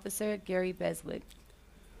 Officer Gary Beswick.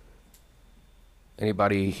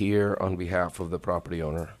 Anybody here on behalf of the property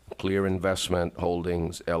owner? Clear Investment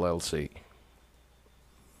Holdings LLC.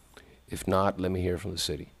 If not, let me hear from the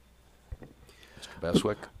city. Mr.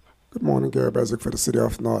 Beswick? Good morning, Gary Beswick for the City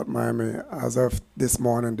of North Miami. As of this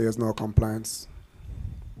morning, there's no compliance.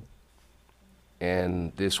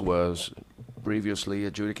 And this was previously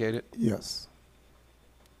adjudicated? Yes.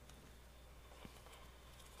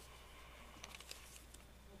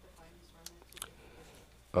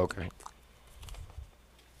 Okay.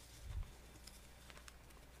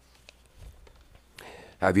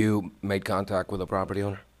 Have you made contact with the property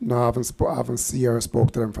owner? No, I haven't seen or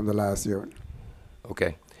spoke to them from the last hearing.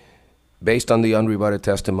 Okay. Based on the unrebutted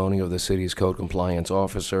testimony of the city's code compliance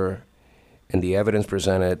officer and the evidence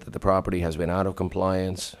presented that the property has been out of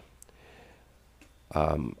compliance,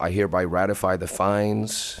 I hereby ratify the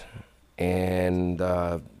fines and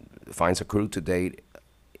fines accrued to date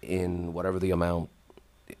in whatever the amount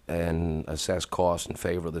and assess costs in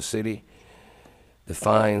favor of the city. The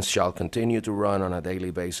fines shall continue to run on a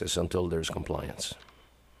daily basis until there's compliance.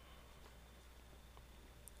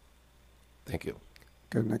 Thank you.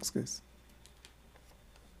 Okay, next case.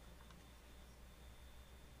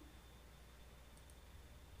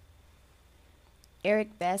 Eric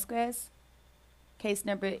Vasquez, case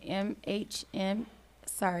number MHVIO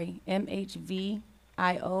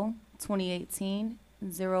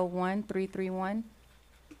 2018-01331.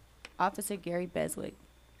 Officer Gary Beswick.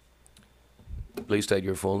 Please state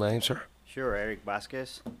your full name, sir. Sure, Eric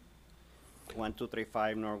Vasquez,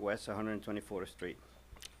 1235 Northwest 124th Street.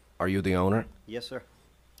 Are you the owner? Yes, sir.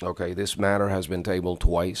 Okay, this matter has been tabled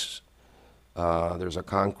twice. There's a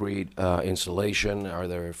concrete installation. Are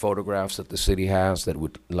there photographs that the city has that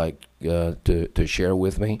would like to share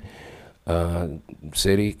with me?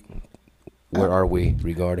 City, where are we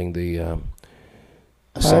regarding the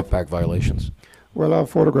setback violations? Well, I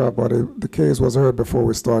photographed, but the case was heard before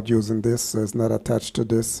we start using this, so it's not attached to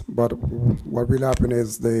this. But what will happen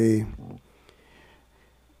is they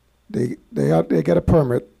get a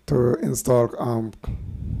permit to install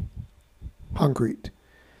concrete.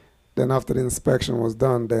 Then after the inspection was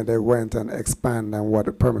done, then they went and expanded on what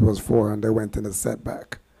the permit was for, and they went in the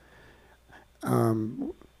setback.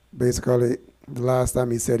 Basically, the last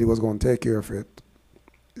time he said he was going to take care of it,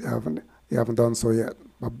 he haven't done so yet.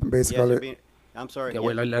 But basically, I'm sorry. Yeah,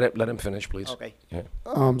 wait, let him finish, please. Okay. Yeah.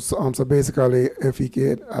 So basically, if he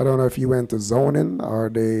get, I don't know if he went to zoning or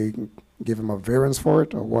they give him a variance for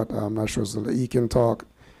it or what. I'm not sure. So he can talk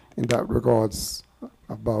in that regards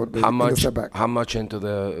about the, the setback. How much into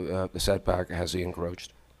the setback has he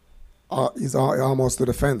encroached? He's almost to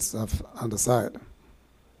the fence on the side.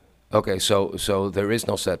 Okay, so there is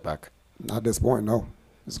no setback. At this point, no.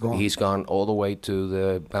 It's gone. He's gone all the way to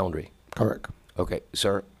the boundary. Correct. Okay,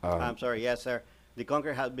 sir. I'm sorry. Yes, sir. The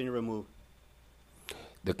concrete has been removed.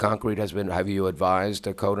 The concrete has been. Have you advised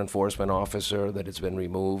the code enforcement officer that it's been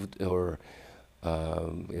removed, or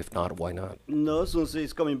if not, why not? No, since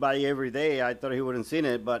he's coming by every day, I thought he wouldn't seen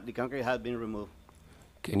it, but the concrete has been removed.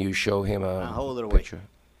 Can you show him a hold it away. picture?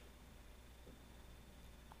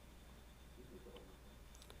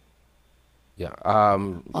 Yeah.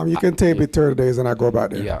 You can take me 30 days and I go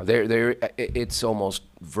back there. Yeah, it's almost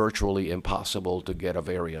virtually impossible to get a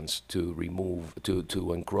variance to remove,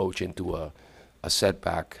 to encroach into a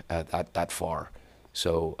setback that far.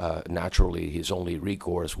 So naturally, his only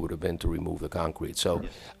recourse would have been to remove the concrete. So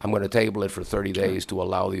yes. I'm going to table it for 30 days to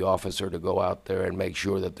allow the officer to go out there and make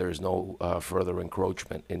sure that there's no further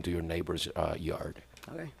encroachment into your neighbor's yard.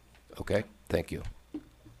 Okay. Okay, thank you.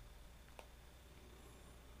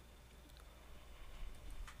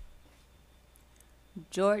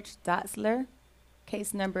 George Dotzler,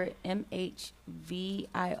 case number MHVIO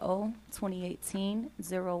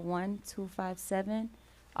 2018-01257.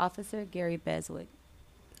 Officer Gary Beswick.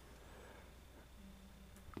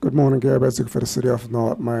 Good morning, Gary Beswick for the City of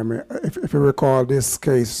North Miami. If you recall, this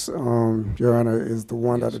case, Your Honor, is the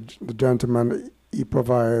one Yes. that the gentleman, he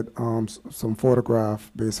provided some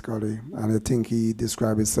photograph, basically, and I think he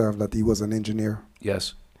described himself that he was an engineer.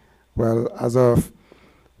 Yes. Well, as of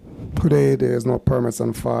today, there is no permits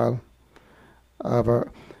on file. I have a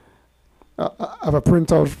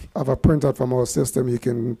printout from our system. You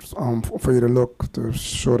can for you to look to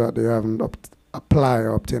show that they haven't applied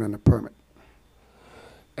or obtained a permit.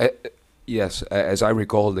 Yes, as I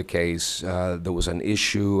recall the case, there was an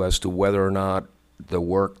issue as to whether or not the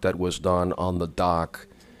work that was done on the dock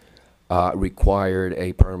required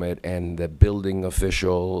a permit, and the building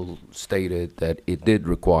official stated that it did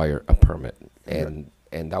require a permit. And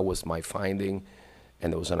that was my finding,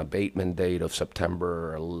 and there was an abatement date of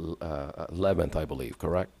September 11th, I believe,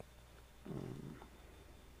 correct?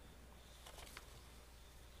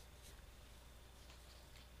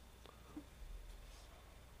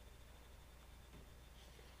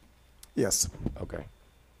 Yes. Okay.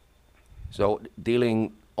 So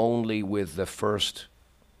dealing only with the first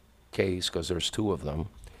case, because there's two of them,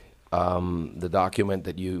 the document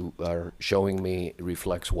that you are showing me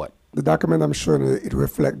reflects what? The document I'm showing you, it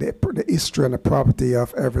reflects the history and the property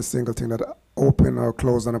of every single thing that open or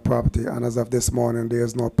closed on the property. And as of this morning,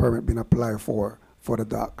 there's no permit being applied for the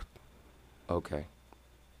dock. Okay.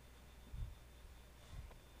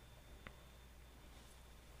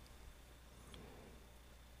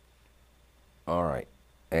 All right.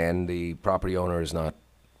 And the property owner is not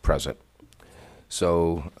present.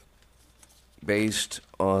 So based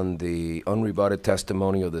on the unrebutted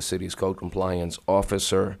testimony of the city's code compliance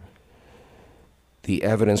officer, the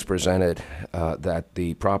evidence presented that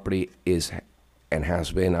the property is and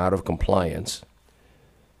has been out of compliance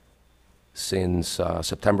since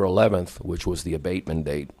September 11th, which was the abatement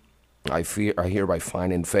date, I hereby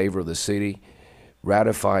find in favor of the city,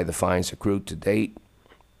 ratify the fines accrued to date,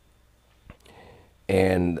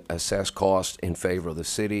 and assess costs in favor of the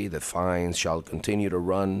city. The fines shall continue to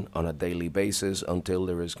run on a daily basis until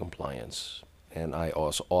there is compliance. And I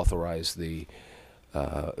also authorize the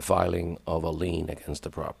filing of a lien against the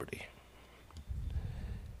property.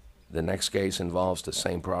 The next case involves the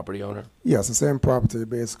same property owner? Yes, the same property,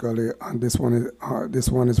 basically, and this one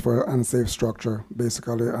is for unsafe structure,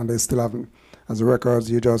 basically, and they still haven't, as the records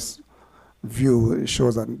you just view, it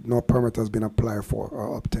shows that no permit has been applied for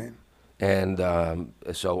or obtained. And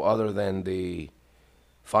so other than the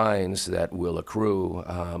fines that will accrue,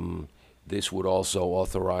 this would also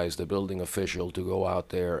authorize the building official to go out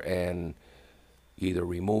there and either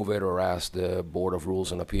remove it or ask the Board of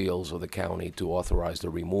Rules and Appeals of the county to authorize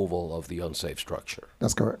the removal of the unsafe structure.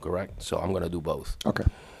 That's correct. Correct? So I'm going to do both. Okay.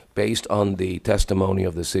 Based on the testimony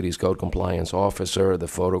of the city's code compliance officer, the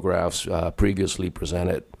photographs previously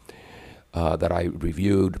presented that I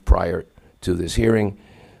reviewed prior to this hearing,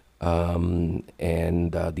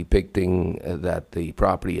 and depicting that the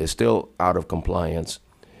property is still out of compliance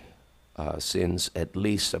since at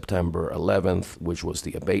least September 11th, which was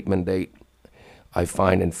the abatement date, I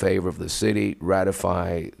find in favor of the city,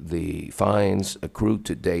 ratify the fines accrued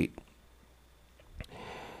to date,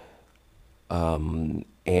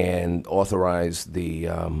 and authorize the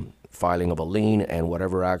filing of a lien and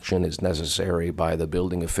whatever action is necessary by the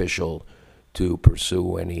building official to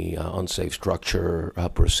pursue any unsafe structure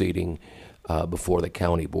proceeding before the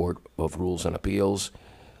County Board of Rules and Appeals.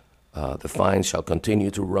 The fines shall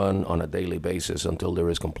continue to run on a daily basis until there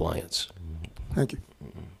is compliance. Thank you.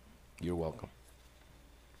 You're welcome.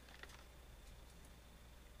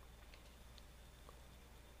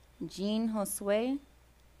 Jean Josue,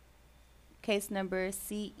 case number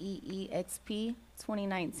CEEXP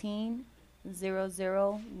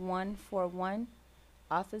 2019-00141.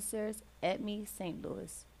 Officers, Edme St.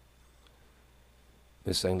 Louis.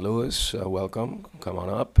 Ms. St. Louis, welcome. Come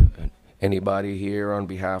on up. Anybody here on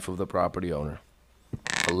behalf of the property owner?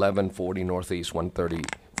 1140 Northeast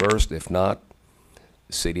 131st. If not,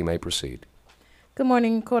 the city may proceed. Good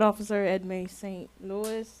morning, Code Officer Edme St.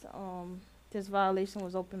 Louis. This violation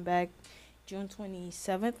was opened back June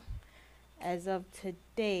 27th. As of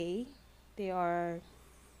today, they are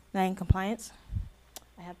not in compliance.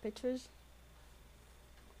 I have pictures.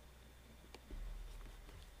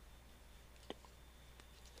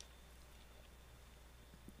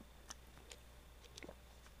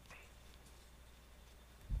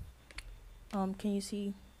 Can you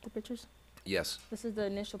see the pictures? Yes. This is the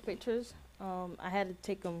initial pictures. I had to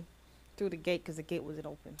take them through the gate because the gate wasn't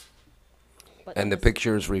open. But And the this-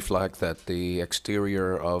 pictures reflect that the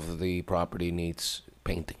exterior of the property needs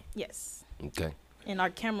painting. Yes. Okay. And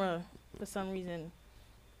our camera, for some reason,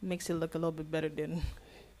 makes it look a little bit better than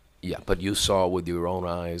Yeah, but you saw with your own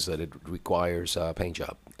eyes that it requires a paint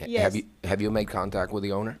job. Yes. Have you made contact with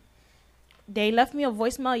the owner? They left me a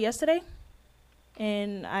voicemail yesterday,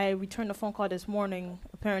 and I returned the phone call this morning.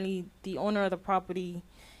 Apparently, the owner of the property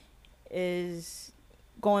is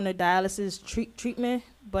going to dialysis treatment,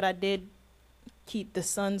 but I did keep the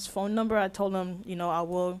son's phone number. I told him, you know, I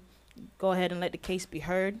will go ahead and let the case be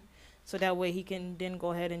heard, so that way he can then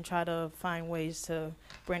go ahead and try to find ways to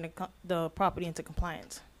bring the property into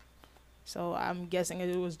compliance. So I'm guessing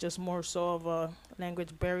it was just more so of a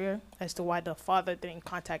language barrier as to why the father didn't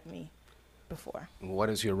contact me before. What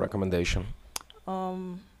is your recommendation?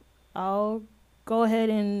 I'll go ahead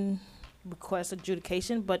and request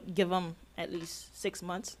adjudication, but give them at least 6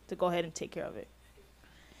 months to go ahead and take care of it.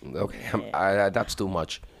 Okay, that's too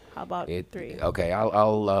much. How about 3? Okay,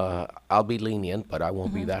 I'll be lenient, but I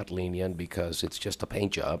won't be Mhm. that lenient because it's just a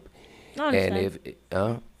paint job. I understand. And if 60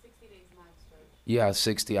 days max. Yeah,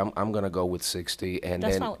 60. I'm gonna go with 60, and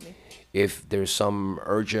That's then fine with me. if there's some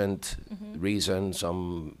urgent Mhm. reason,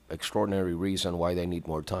 some extraordinary reason why they need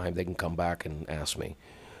more time, they can come back and ask me.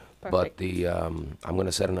 But Perfect. I'm going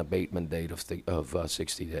to set an abatement date of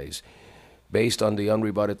 60 days. Based on the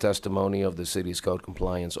unrebutted testimony of the city's code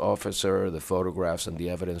compliance officer, the photographs and the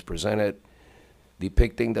evidence presented,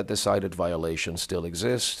 depicting that the cited violation still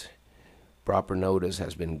exists, proper notice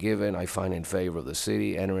has been given. I find in favor of the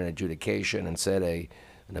city, enter an adjudication and set an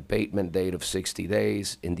abatement date of 60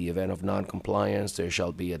 days. In the event of non-compliance, there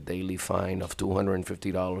shall be a daily fine of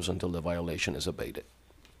 $250 until the violation is abated.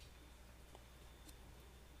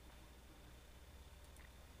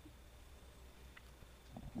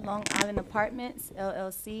 Long Island Apartments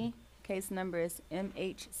LLC, case number is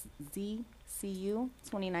MHZCU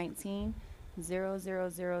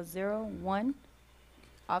 2019-00001.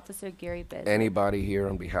 Officer Gary Besley. Anybody here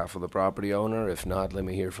on behalf of the property owner? If not, let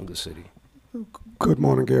me hear from the city. Good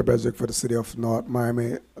morning, Gary Bezic for the City of North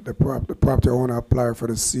Miami. The property owner applied for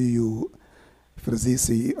the CU, for the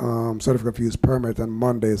ZC certificate of use permit on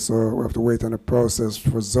Monday, so we have to wait on the process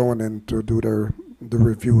for zoning to do the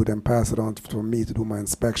review, then pass it on for me to do my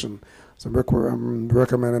inspection. So I'm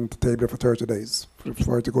recommending to table it for 30 days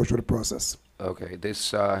for it to go through the process. Okay,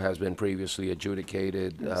 this has been previously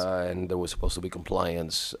adjudicated, Yes. and there was supposed to be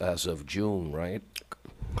compliance as of June, right?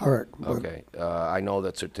 Correct. Okay, I know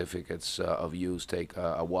that certificates of use take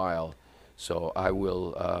a while, so I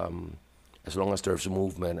will, as long as there's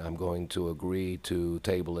movement, I'm going to agree to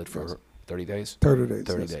table it for Yes. 30 days? 30 days,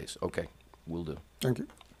 30 yes. days, okay, will do. Thank you.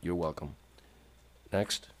 You're welcome.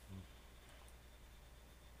 Next.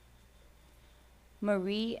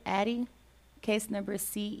 Marie Addy, case number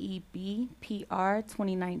CEB PR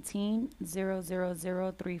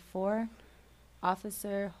 2019-00034.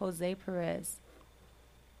 Officer Jose Perez.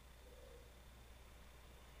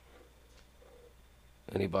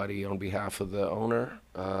 Anybody on behalf of the owner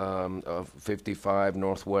of 55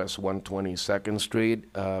 Northwest 122nd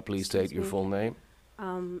Street? Please state your full name.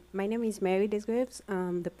 My name is Mary Desgraves.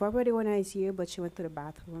 The property owner is here, but she went to the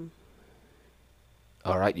bathroom.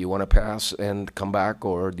 All right, you want to pass and come back,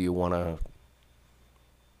 or do you want to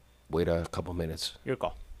wait a couple minutes? Your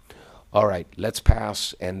call. All right, let's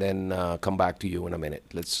pass and then come back to you in a minute.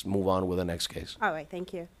 Let's move on with the next case. All right,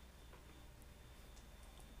 thank you.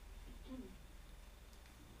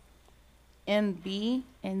 MB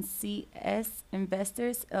and CS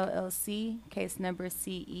Investors LLC, case number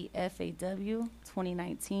CEFAW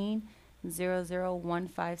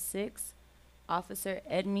 2019-00156. Officer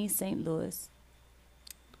Edme St. Louis.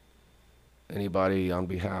 Anybody on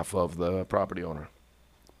behalf of the property owner?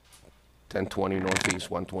 1020 Northeast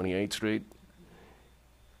 128th Street.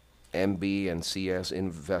 MB and CS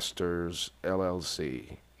Investors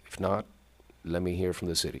LLC. If not, let me hear from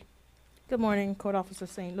the city. Good morning, Code Officer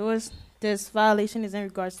St. Louis. This violation is in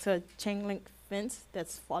regards to a chain link fence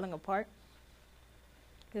that's falling apart.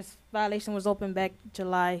 This violation was opened back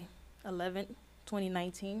July 11th,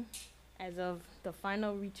 2019. As of the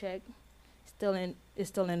final recheck, it's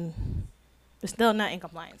still not in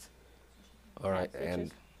compliance. All right,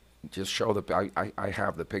 and just show the, I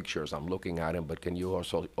have the pictures, I'm looking at them, but can you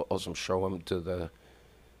also show them to the,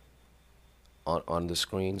 on the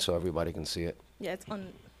screen so everybody can see it? Yeah, it's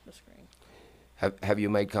on the screen. Have you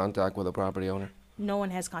made contact with the property owner? No one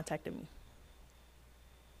has contacted me.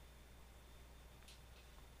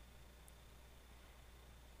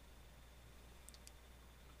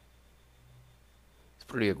 It's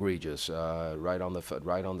pretty egregious, right on the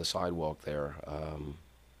sidewalk there.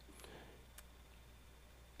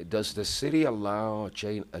 Does the city allow a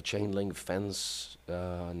chain link fence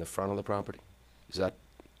in the front of the property? Is that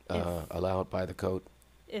allowed by the code?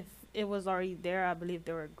 If it was already there, I believe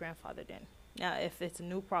they were grandfathered in. Now, if it's a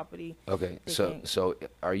new property, Okay, they so, can- so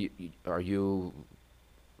are you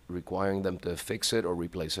requiring them to fix it or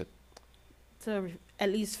replace it? to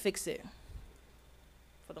at least fix it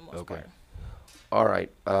for the most Okay. part. All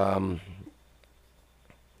right.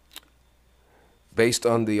 Based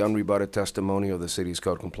on the unrebutted testimony of the city's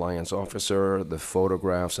code compliance officer, the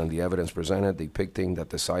photographs and the evidence presented depicting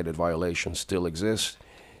that the cited violation still exists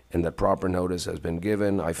and that proper notice has been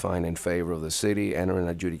given, I find in favor of the city, enter an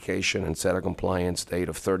adjudication and set a compliance date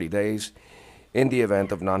of 30 days. In the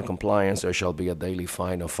event of non-compliance, there shall be a daily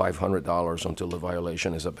fine of $500 until the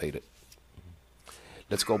violation is abated.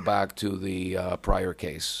 Let's go back to the prior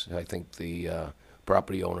case. I think the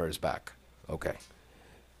property owner is back. Okay.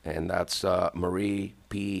 And that's Marie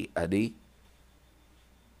P. Adi,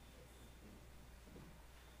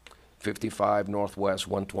 55 Northwest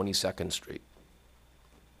 122nd Street.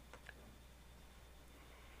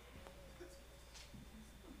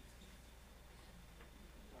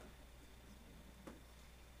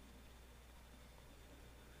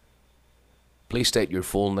 Please state your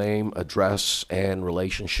full name, address, and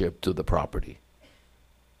relationship to the property.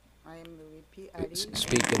 I am Marie P. Ali.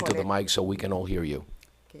 Speak into the mic so we can all hear you.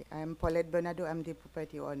 Okay, I am Paulette Bernardo. I'm the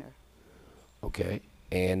property owner. Okay.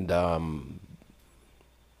 And the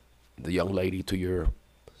young lady to your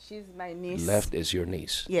She's my niece. left is your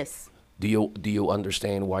niece. Yes. Do you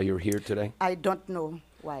understand why you're here today? I don't know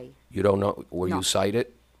why. You don't know? Were No. you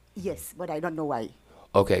cited? Yes, but I don't know why.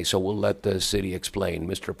 Okay, so we'll let the city explain.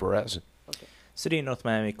 Mr. Perez? City of North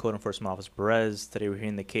Miami Code Enforcement Officer Perez. Today we're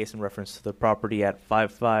hearing the case in reference to the property at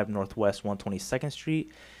 55 Northwest 122nd Street.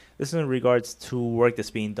 This is in regards to work that's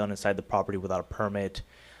being done inside the property without a permit.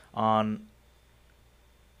 On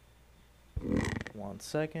 1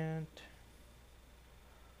 second.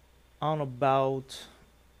 On about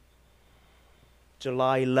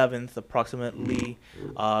July 11th, approximately,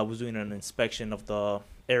 I was doing an inspection of the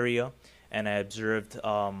area, and I observed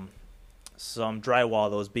some drywall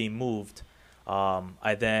that was being moved.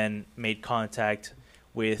 I then made contact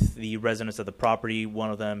with the residents of the property, one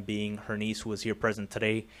of them being her niece, who was here present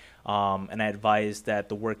today, and I advised that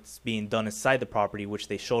the work that's being done inside the property, which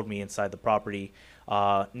they showed me inside the property,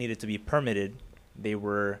 needed to be permitted. They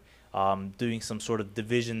were doing some sort of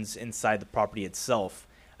divisions inside the property itself.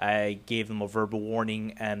 I gave them a verbal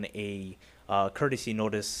warning and a courtesy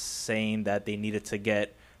notice saying that they needed to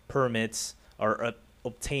get permits or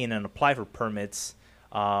obtain and apply for permits,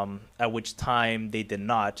 at which time they did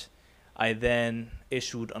not. I then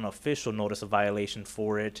issued an official notice of violation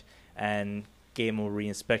for it and gave them a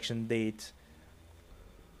reinspection date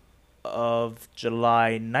of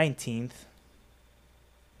July 19th.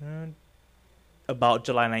 About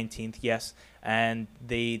July 19th, yes. And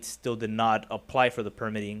they still did not apply for the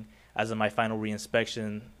permitting. As of my final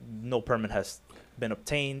reinspection, no permit has been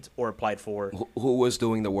obtained or applied for. Who was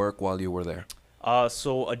doing the work while you were there?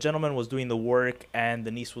 So a gentleman was doing the work and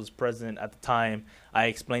the niece was present at the time. I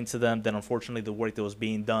explained to them that unfortunately the work that was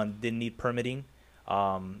being done didn't need permitting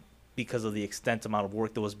because of the extent amount of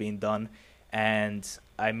work that was being done. And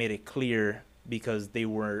I made it clear because they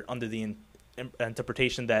were under the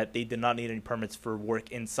interpretation that they did not need any permits for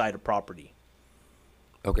work inside a property.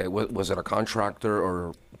 Okay, was it a contractor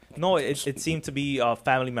or? No, it seemed to be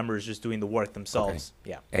family members just doing the work themselves.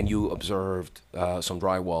 Okay. Yeah. And you observed some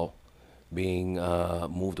drywall being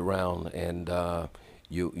moved around, and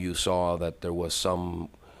you saw that there was some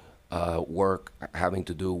work having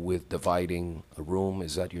to do with dividing a room.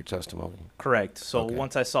 Is that your testimony? Correct. So Okay.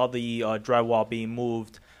 once I saw the drywall being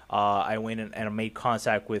moved, I went in and I made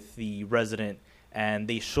contact with the resident, and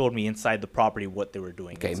they showed me inside the property what they were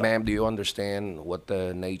doing. Okay, inside. ma'am, do you understand what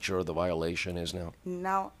the nature of the violation is now?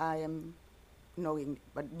 Now I am knowing,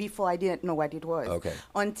 but before I didn't know what it was. Okay.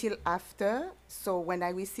 Until after, so when I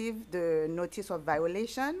received the notice of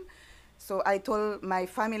violation, so I told my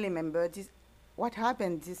family member, what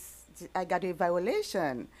happened? I got a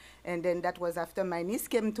violation. And then that was after my niece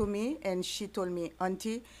came to me and she told me,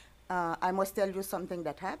 Auntie, I must tell you something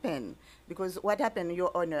that happened. Because what happened, Your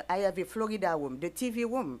Honor, I have a Florida room, the TV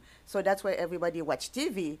room. So that's where everybody watch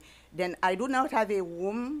TV. Then I do not have a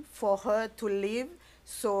room for her to live.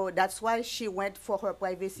 So that's why she went for her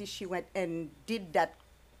privacy. She went and did that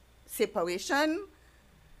separation.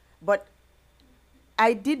 But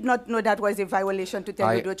I did not know that was a violation, to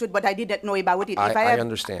tell you the truth, but I didn't know about it. I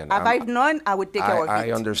understand. If I've known, I would take care of it.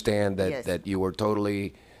 I understand that, Yes. that you were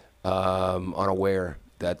totally unaware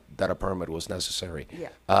that a permit was necessary. Yeah.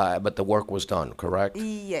 But the work was done, correct?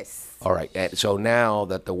 Yes. All right. And so now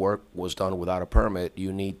that the work was done without a permit,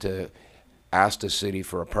 you need to ask the city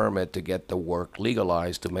for a permit to get the work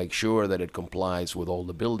legalized to make sure that it complies with all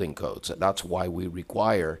the building codes. That's why we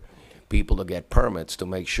require people to get permits to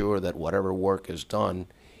make sure that whatever work is done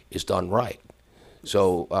right.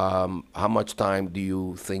 So how much time do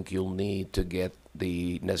you think you'll need to get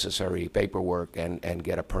the necessary paperwork and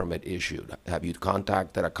get a permit issued? Have you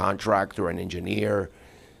contacted a contractor, an engineer,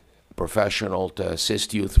 professional to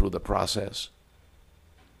assist you through the process?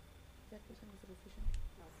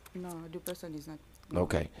 No, the person is not.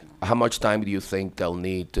 Okay. How much time do you think they'll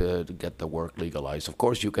need to get the work legalized? Of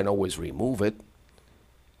course, you can always remove it.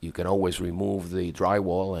 You can always remove the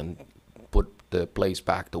drywall and put the place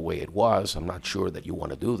back the way it was. I'm not sure that you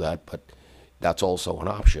want to do that, but that's also an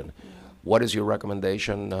option. What is your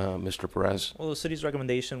recommendation, Mr. Perez? Well, the city's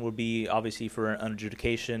recommendation would be obviously for an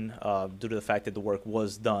adjudication due to the fact that the work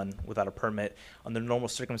was done without a permit. Under normal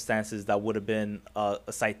circumstances, that would have been a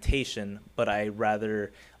citation, but I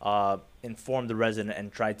rather inform the resident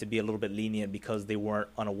and try to be a little bit lenient because they weren't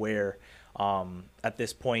unaware at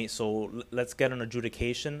this point. So let's get an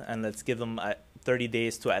adjudication and let's give them 30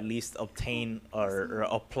 days to at least obtain or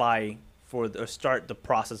apply for or start the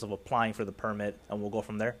process of applying for the permit, and we'll go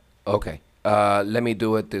from there. Okay. Let me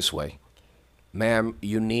do it this way. Ma'am,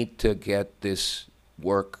 you need to get this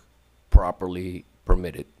work properly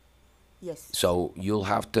permitted. Yes. So you'll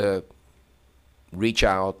have to reach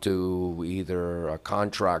out to either a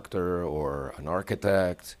contractor or an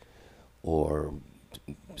architect or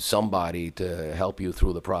somebody to help you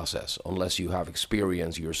through the process, unless you have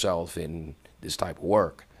experience yourself in this type of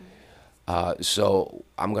work. So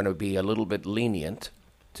I'm going to be a little bit lenient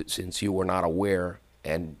since you were not aware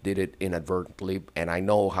and did it inadvertently, and I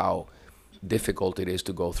know how difficult it is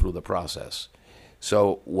to go through the process.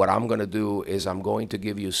 So what I'm going to do is I'm going to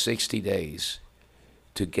give you 60 days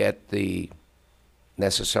to get the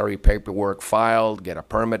necessary paperwork filed, get a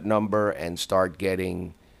permit number, and start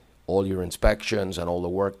getting all your inspections and all the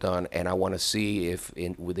work done. And I want to see if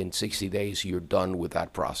within 60 days you're done with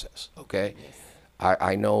that process, okay? Yes.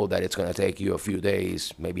 I know that it's going to take you a few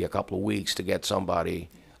days, maybe a couple of weeks to get somebody.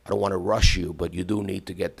 I don't want to rush you, but you do need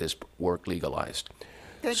to get this work legalized.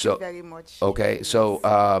 Thank you very much. Okay,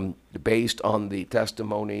 so based on the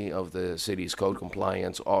testimony of the city's code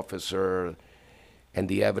compliance officer and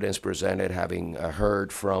the evidence presented, having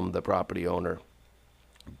heard from the property owner,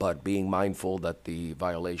 but being mindful that the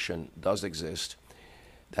violation does exist,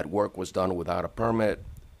 that work was done without a permit,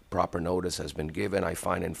 proper notice has been given, I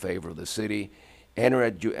find in favor of the city. Enter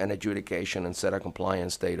an adjudication and set a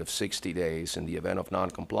compliance date of 60 days. In the event of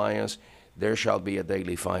non-compliance, there shall be a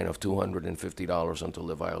daily fine of $250 until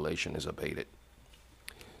the violation is abated.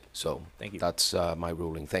 So thank you. That's my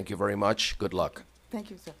ruling. Thank you very much. Good luck. Thank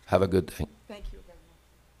you, sir. Have a good day. Thank you very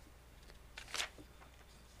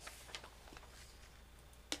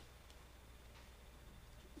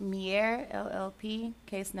much. Mier LLP,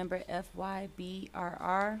 case number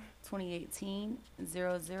FYBRR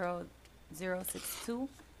 2018-00062.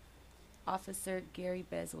 Officer Gary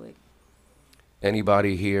Beswick.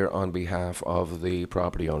 Anybody here on behalf of the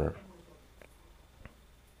property owner?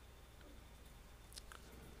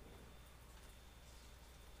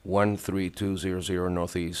 (13200)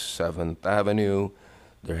 Northeast 7th Avenue.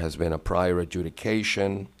 There has been a prior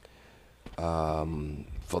adjudication.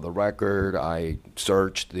 For the record, I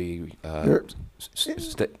searched the.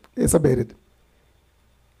 It's abated.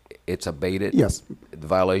 It's abated? Yes. The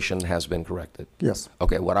violation has been corrected? Yes.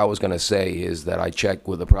 Okay, what I was going to say is that I checked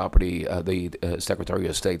with the property, the Secretary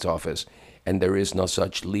of State's office, and there is no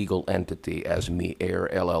such legal entity as Mier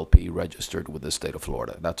LLP registered with the state of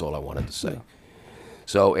Florida. That's all I wanted to say. Yeah.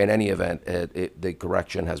 So in any event, the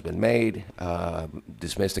correction has been made.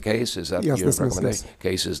 Dismiss the case? Is that your recommendation? Yes.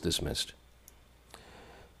 Case is dismissed.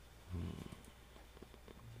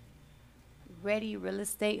 Ready Real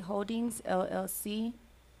Estate Holdings, LLC,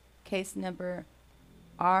 case number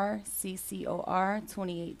RCCOR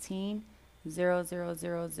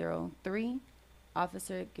 2018-00003.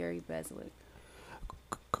 Officer Gary Beswick.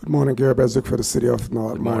 Good morning, Gary Beswick for the City of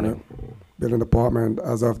North Miami Building Department.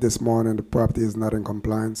 As of this morning, the property is not in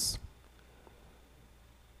compliance.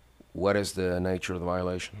 What is the nature of the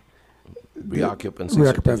violation? Reoccupancy.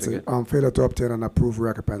 Reoccupancy. Failure to obtain an approved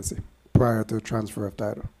reoccupancy prior to transfer of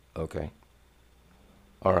title. Okay.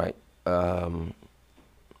 All right.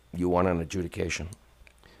 You want an adjudication?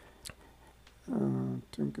 I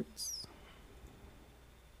think it's.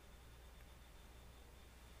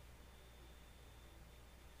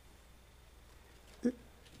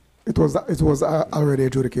 It was already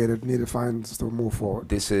adjudicated. Needed fines to move forward.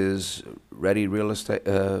 This is Ready Real Estate.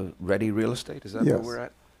 Ready Real Estate. Is that where we're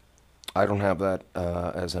at? I don't have that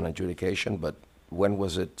as an adjudication. But when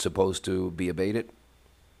was it supposed to be abated?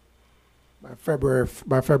 By February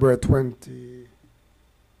 27,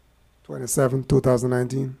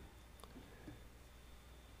 2019.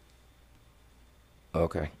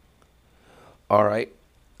 Okay. All right.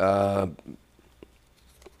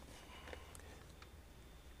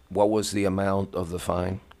 What was the amount of the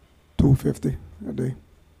fine? $250 a day.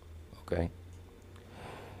 Okay.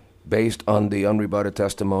 Based on the unrebutted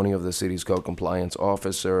testimony of the city's code compliance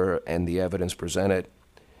officer and the evidence presented,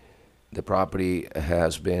 the property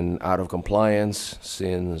has been out of compliance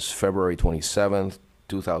since February 27th,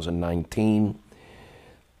 2019.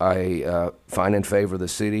 I find in favor of the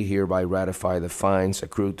city, hereby ratify the fines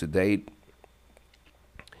accrued to date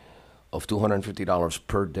of $250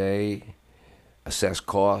 per day, assess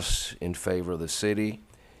costs in favor of the city.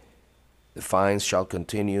 The fines shall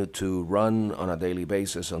continue to run on a daily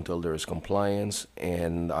basis until there is compliance,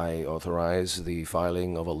 and I authorize the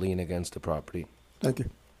filing of a lien against the property. Thank you.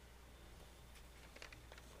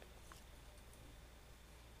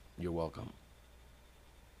 You're welcome.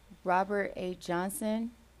 Robert A.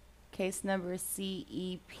 Johnson, case number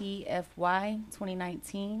CEPFY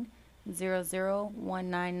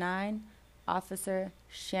 2019-00199, Officer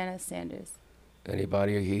Shanna Sanders.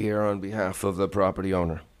 Anybody here on behalf of the property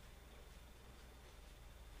owner?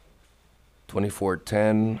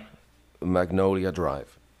 2410 Magnolia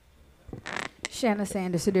Drive. Shanna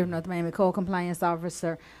Sanders, City of North Miami Code Compliance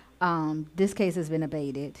Officer. This case has been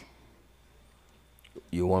abated.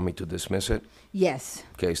 You want me to dismiss it? Yes.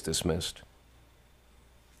 Case dismissed.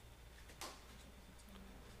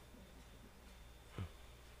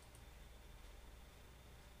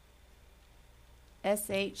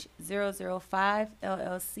 SH005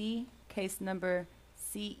 LLC, case number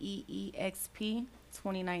CEEXP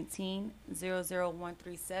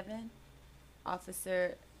 2019-00137,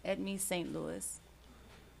 Officer Edme St. Louis.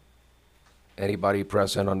 Anybody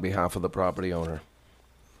present on behalf of the property owner?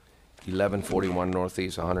 1141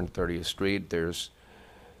 Northeast 130th Street. There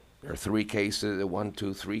are three cases,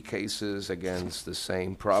 three cases against the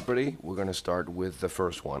same property. We're going to start with the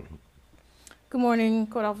first one. Good morning,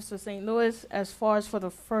 Code Officer St. Louis. As far as for the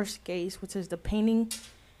first case, which is the painting,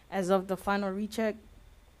 as of the final recheck,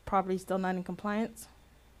 property is still not in compliance,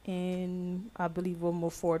 and I believe we'll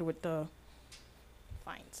move forward with the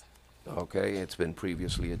fines. Okay, it's been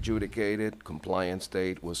previously adjudicated. Compliance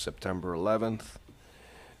date was September 11th.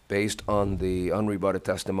 Based on the unrebutted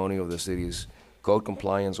testimony of the city's code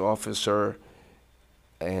compliance officer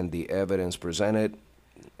and the evidence presented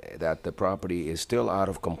that the property is still out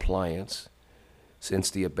of compliance since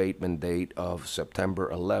the abatement date of September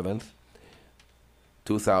 11th,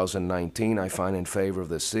 2019, I find in favor of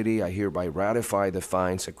the city. I hereby ratify the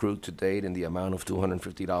fines accrued to date in the amount of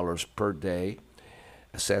 $250 per day,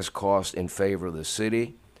 assess cost in favor of the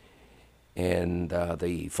city, and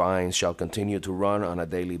the fines shall continue to run on a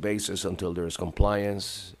daily basis until there is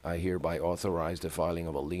compliance. I hereby authorize the filing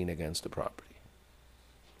of a lien against the property.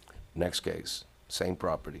 Next case, same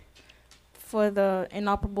property. For the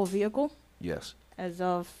inoperable vehicle, Yes. as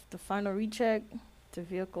of the final recheck, the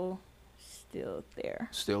vehicle still there.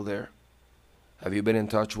 Still there? Have you been in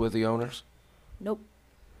touch with the owners? Nope.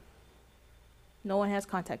 No one has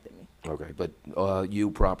contacted me. Okay, but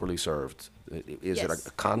you properly served. Is it Yes.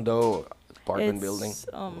 a condo, apartment building? It's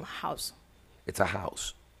house. It's a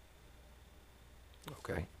house.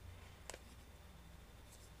 Okay.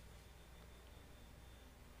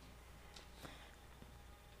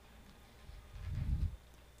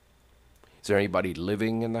 Is there anybody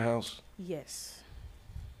living in the house? Yes.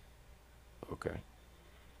 Okay.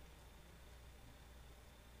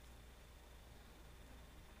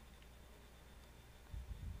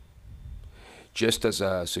 Just as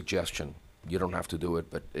a suggestion, you don't have to do it,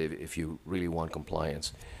 but if you really want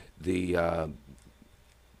compliance, the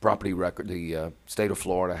property record, the state of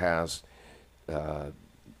Florida has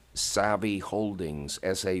Savvy Holdings,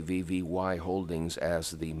 SAVVY Holdings, as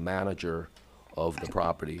the manager of the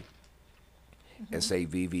property.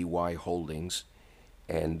 SAVVY Holdings,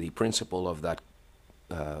 and the principal of that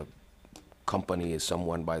company is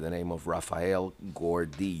someone by the name of Rafael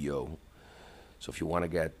Gordillo. So if you want to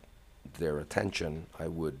get their attention, I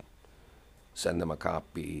would send them a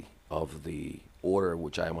copy of the order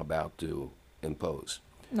which I am about to impose.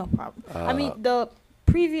 No problem. I mean, the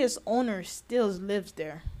previous owner still lives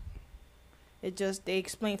there. It just, they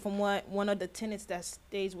explained from what one of the tenants that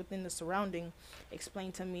stays within the surrounding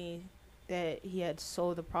explained to me that he had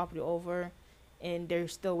sold the property over, and they're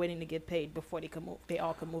still waiting to get paid before they can move. They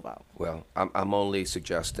all can move out. Well, I'm only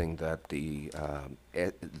suggesting that the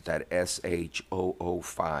that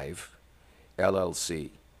SH005 LLC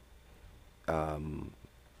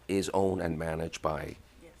is owned and managed by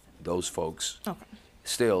those folks. Okay.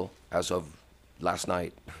 Still, as of last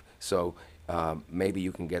night, so maybe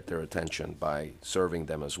you can get their attention by serving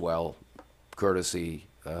them as well, courtesy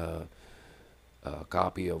a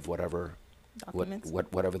copy of whatever Documents.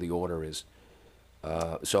 whatever the order is.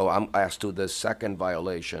 So I'm as to the second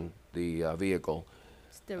violation, the vehicle.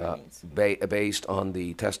 Still remains. Based on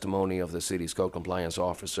the testimony of the city's code compliance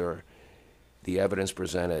officer, the evidence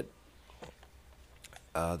presented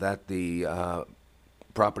that the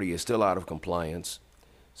property is still out of compliance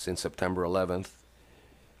since September 11th,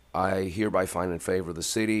 I hereby find in favor of the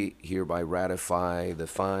city, hereby ratify the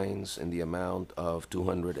fines in the amount of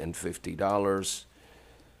 $250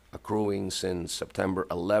 accruing since September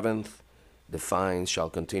 11th. The fines shall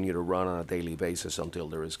continue to run on a daily basis until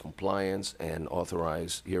there is compliance, and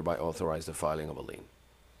hereby authorize the filing of a lien.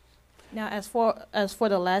 Now, as for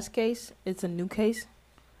the last case, it's a new case.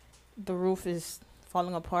 The roof is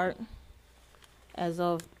falling apart. As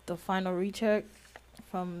of the final recheck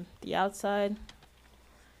from the outside,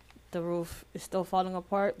 the roof is still falling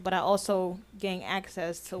apart. But I also gained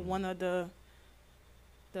access to one of the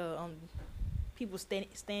people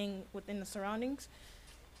staying within the surroundings,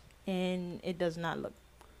 and it does not look.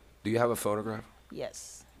 Do you have a photograph?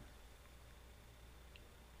 Yes.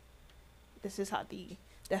 This is how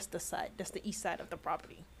that's the east side of the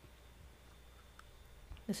property.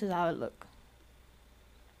 This is how it look.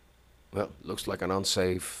 Well, looks like an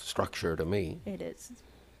unsafe structure to me. It is.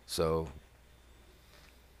 So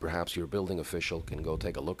perhaps your building official can go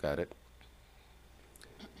take a look at it.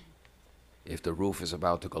 If the roof is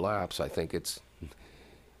about to collapse, I think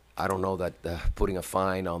I don't know that putting a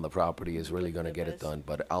fine on the property is really going to get it done,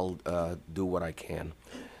 but I'll do what I can.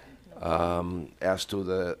 As to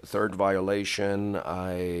the third violation,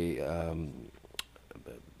 I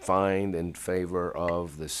find in favor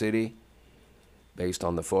of the city, based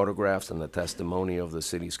on the photographs and the testimony of the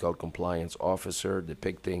city's code compliance officer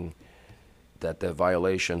depicting that the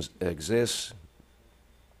violations exist.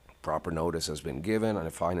 Proper notice has been given, and I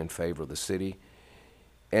find in favor of the city.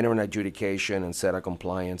 Enter an adjudication and set a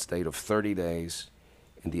compliance date of 30 days.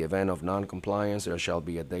 In the event of non-compliance, there shall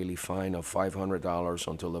be a daily fine of $500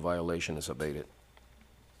 until the violation is abated.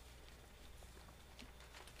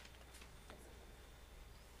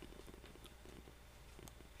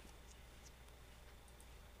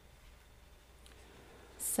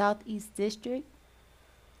 Southeast District,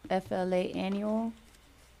 FLA Annual,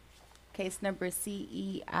 case number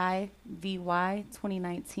CEIVY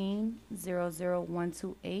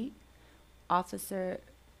 2019-00128, Officer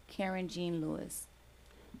Karen Jean Lewis.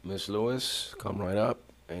 Ms. Lewis, come right up.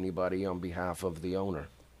 Anybody on behalf of the owner?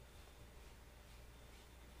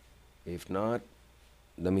 If not,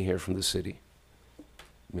 let me hear from the city.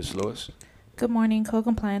 Ms. Lewis? Good morning,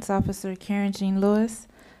 Co-Compliance Officer Karen Jean Lewis.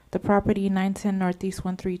 The property 910 Northeast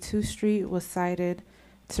 132 Street was cited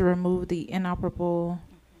to remove the inoperable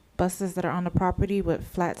buses that are on the property with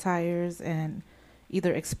flat tires and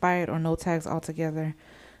either expired or no tags altogether.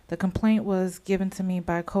 The complaint was given to me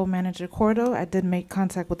by co-manager Cordo. I did make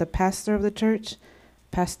contact with the pastor of the church,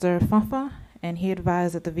 Pastor Fanfa, and he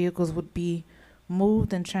advised that the vehicles would be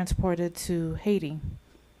moved and transported to Haiti.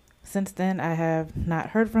 Since then, I have not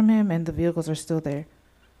heard from him, and the vehicles are still there.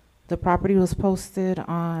 The property was posted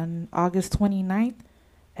on August 29th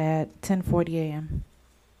at 10:40 a.m.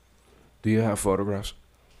 Do you have photographs?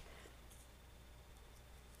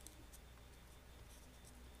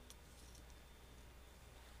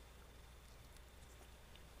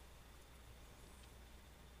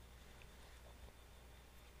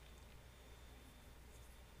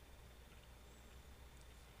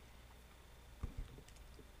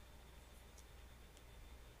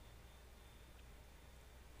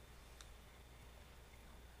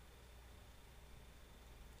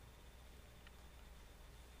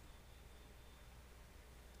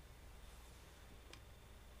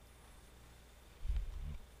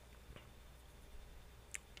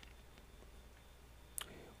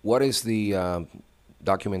 What is the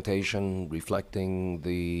documentation reflecting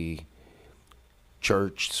the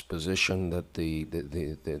church's position that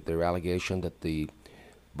their allegation that the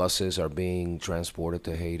buses are being transported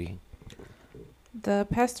to Haiti? The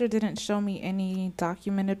pastor didn't show me any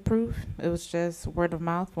documented proof. It was just word of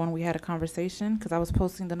mouth when we had a conversation, because I was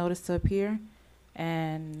posting the notice to appear,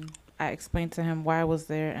 and I explained to him why I was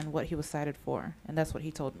there and what he was cited for, and that's what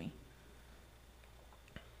he told me.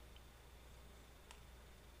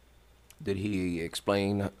 Did he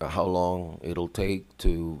explain how long it'll take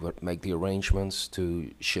to make the arrangements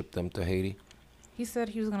to ship them to Haiti? He said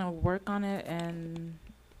he was going to work on it,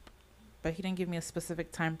 but he didn't give me a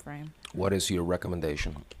specific time frame. What is your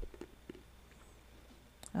recommendation?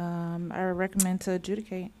 I recommend to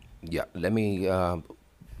adjudicate. Yeah,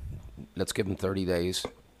 let's give him 30 days.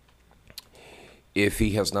 If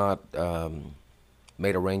he has not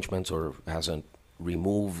made arrangements or hasn't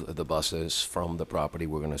remove the buses from the property.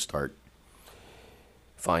 We're going to start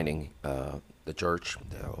finding the church,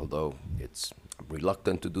 although it's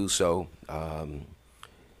reluctant to do so.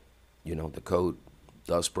 You know, the code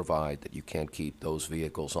does provide that you can't keep those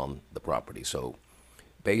vehicles on the property. So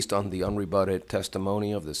based on the unrebutted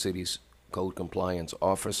testimony of the city's code compliance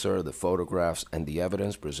officer, the photographs, and the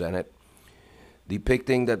evidence presented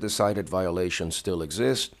depicting that the cited violations still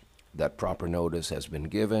exist, that proper notice has been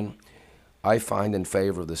given, I find in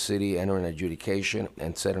favor of the city enter an adjudication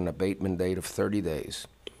and set an abatement date of 30 days.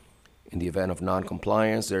 In the event of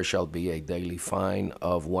non-compliance, there shall be a daily fine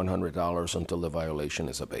of $100 until the violation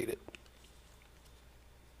is abated.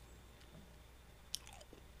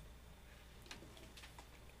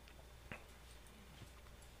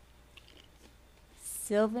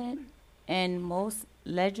 Sylvan and Most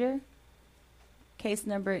Ledger, case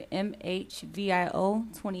number MHVIO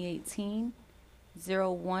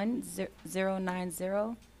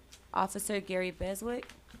 2018-01090. Officer Gary Beswick.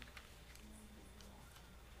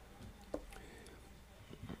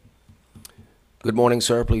 Good morning,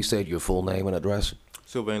 sir. Please state your full name and address.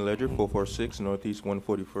 Sylvain Ledger, 446 Northeast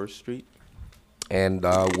 141st Street. And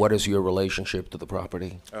what is your relationship to the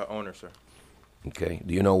property? Owner, sir. Okay.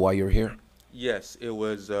 Do you know why you're here? Yes, it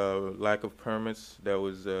was lack of permits that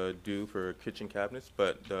was due for kitchen cabinets,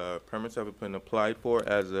 but the permits have been applied for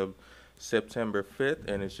as of September 5th,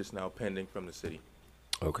 and it's just now pending from the city.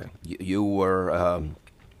 Okay. You were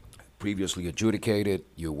previously adjudicated.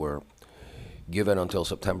 You were given until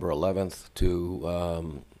September 11th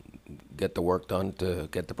to get the work done to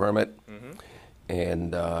get the permit.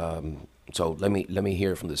 And so let me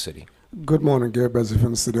hear from the city. Good morning, Gary Beswick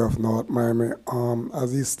from the city of North Miami.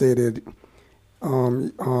 As he stated,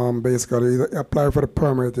 basically, he applied for the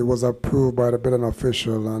permit. It was approved by the building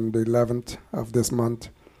official on the 11th of this month.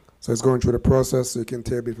 So it's going through the process. So you can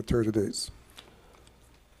table it for 30 days.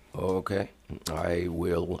 Okay. I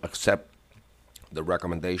will accept the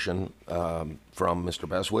recommendation from Mr.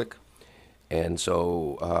 Beswick. And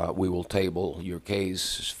so we will table your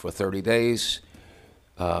case for 30 days.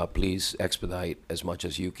 Please expedite as much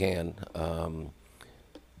as you can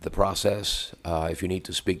the process. If you need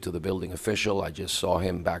to speak to the building official, I just saw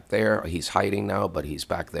him back there. He's hiding now, but he's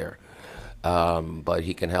back there. But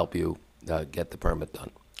he can help you get the permit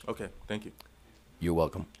done. Okay, thank you. You're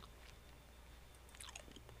welcome.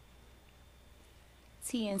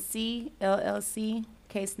 TNC LLC,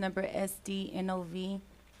 case number SDNOV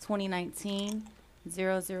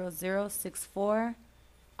 2019-00064.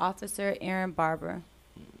 Officer Aaron Barber.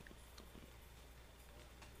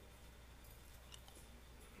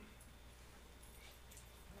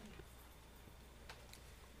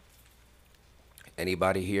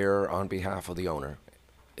 Anybody here on behalf of the owner?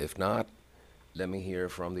 If not, let me hear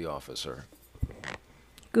from the officer.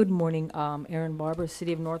 Good morning, Aaron Barber,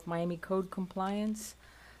 City of North Miami Code Compliance.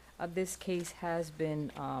 This case has been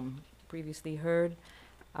previously heard,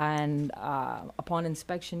 and upon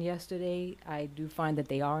inspection yesterday, I do find that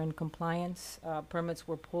they are in compliance. Permits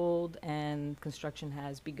were pulled and construction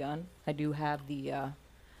has begun. I do have the,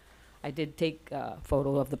 I did take a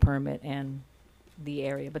photo of the permit and the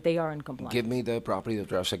area, but they are in compliance. Give me the property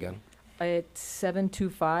address again. It's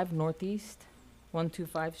 725 Northeast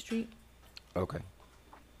 125 Street. Okay.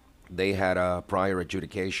 They had a prior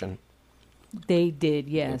adjudication. They did,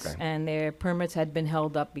 yes, Okay. and their permits had been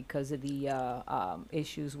held up because of the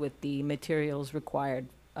issues with the materials required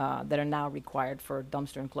that are now required for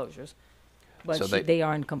dumpster enclosures. But So they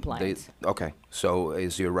are in compliance. Okay. So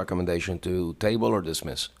is your recommendation to table or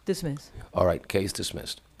dismiss? Dismiss. All right. Case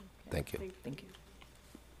dismissed. Thank you. Thank you.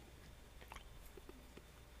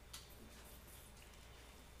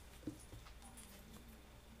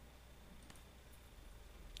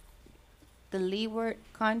 The Leeward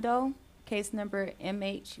Condo, case number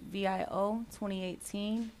MHVIO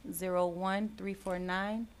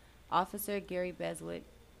 2018-01349. Officer Gary Beswick.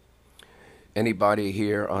 Anybody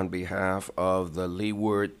here on behalf of the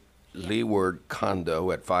Leeward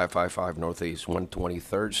Condo at 555 Northeast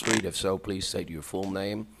 123rd Street? If so, please state your full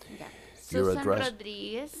name, your Susan address.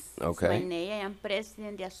 Rodriguez. Okay. My name. I am president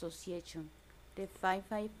of the association. The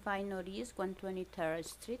 555 Northeast 123rd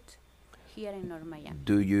Street, here in North Miami.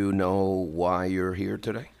 Do you know why you're here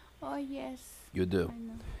today? Oh, yes. You do? I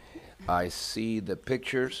know. I see the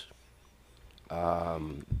pictures.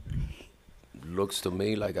 Looks to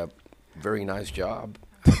me like a very nice job,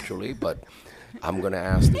 actually, but I'm going to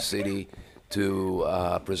ask the city to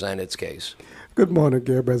present its case. Good morning,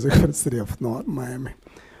 Gary Beswick from the city of North Miami.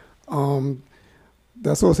 The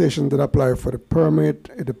association did apply for the permit.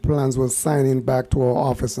 The plans was signing back to our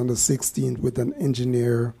office on the 16th with an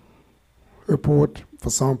engineer report for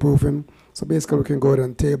soundproofing. So So basically, we can go ahead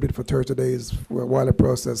and table it for 30 days while the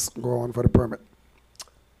process go on for the permit.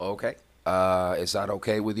 Okay. Is that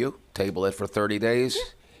okay with you? Table it for 30 days?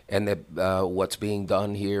 And what's being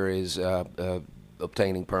done here is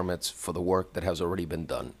obtaining permits for the work that has already been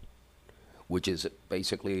done, which is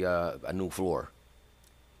basically a new floor.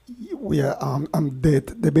 Yeah, they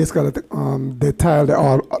basically they tiled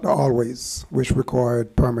the hallways, which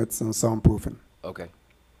required permits and soundproofing. Okay.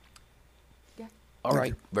 Yeah. All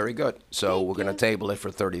right. Very good. So we're going to table it for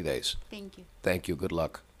 30 days. Thank you. Thank you. Good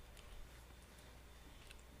luck.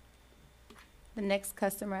 The next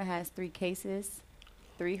customer has 3 cases.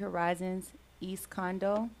 3 Horizons East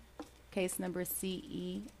Condo, case number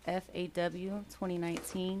CEFAW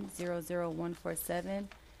 2019-00147,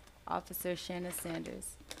 Officer Shanna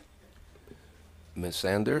Sanders. Ms.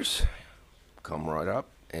 Sanders, come right up.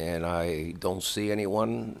 And I don't see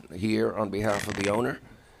anyone here on behalf of the owner.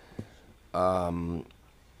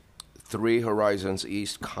 3 Horizons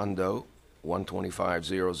East Condo,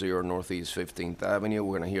 12500 Northeast 15th Avenue.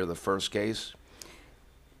 We're going to hear the first case.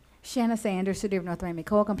 Shanna Sanders, City of North Miami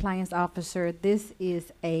Code Compliance Officer. This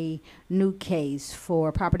is a new case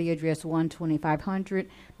for property address 12500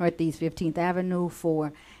 Northeast 15th Avenue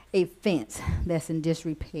for a fence that's in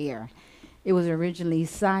disrepair. It was originally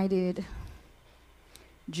cited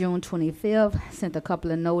June 25th, sent a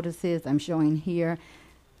couple of notices. I'm showing here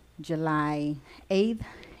July 8th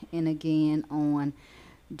and again on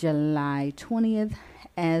July 20th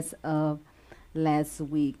as of last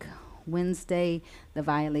week. Wednesday, the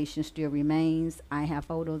violation still remains. I have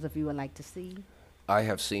photos if you would like to see. I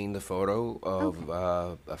have seen the photo of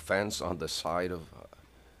a fence on the side of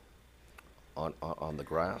on the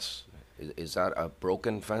grass. Is that a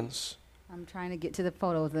broken fence? I'm trying to get to the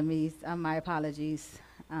photos. Let me. My apologies.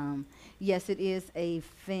 Yes, it is a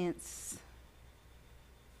fence.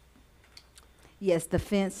 Yes, the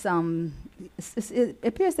fence. It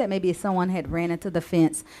appears that maybe someone had ran into the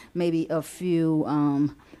fence, maybe a few.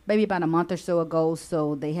 Maybe about a month or so ago,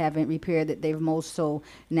 so they haven't repaired it. They've most so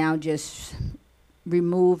now just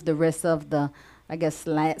removed the rest of the, I guess,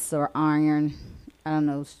 slats or iron, I don't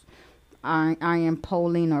know, iron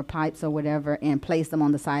poling or pipes or whatever, and placed them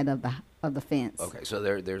on the side of the fence. Okay, so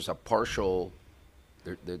there's a partial,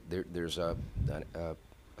 there's a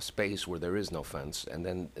space where there is no fence, and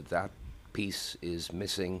then that piece is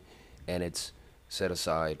missing, and it's set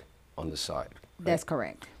aside on the side. That's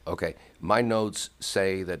correct. Okay. My notes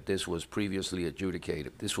say that this was previously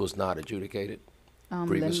adjudicated. This was not adjudicated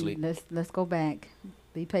previously? Let's go back.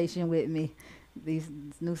 Be patient with me. These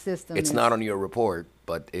new systems. It's not on your report,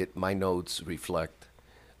 but my notes reflect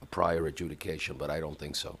a prior adjudication, but I don't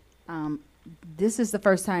think so. This is the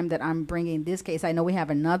first time that I'm bringing this case. I know we have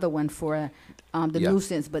another one for the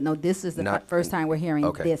nuisance, but no, this is the first time we're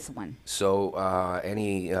hearing this one. So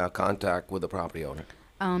any contact with the property owner?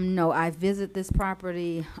 No, I visit this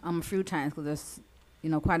property a few times because there's,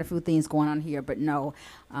 quite a few things going on here. But no,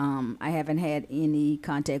 I haven't had any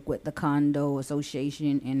contact with the condo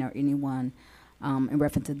association or anyone in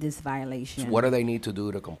reference to this violation. So what do they need to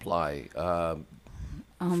do to comply?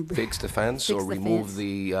 Fix the fence or remove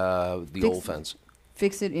the old fence?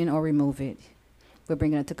 Fix it or remove it. We're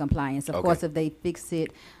bringing it to compliance. Of course, if they fix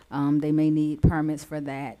it, they may need permits for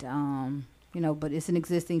that. But it's an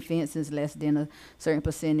existing fence. It's less than a certain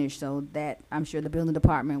percentage, so that I'm sure the building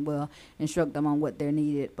department will instruct them on what they're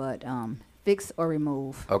needed, but fix or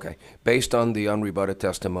remove. Okay. Based on the unrebutted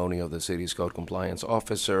testimony of the city's code compliance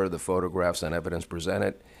officer, the photographs and evidence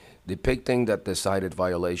presented depicting that the cited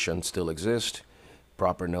violation still exists,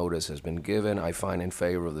 proper notice has been given. I find in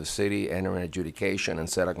favor of the city, enter an adjudication and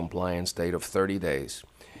set a compliance date of 30 days.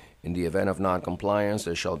 In the event of non-compliance,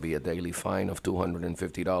 there shall be a daily fine of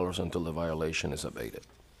 $250 until the violation is abated.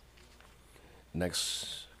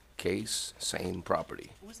 Next case, same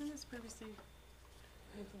property. Wasn't this previously?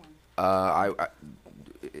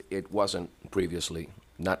 It wasn't previously,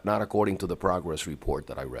 not according to the progress report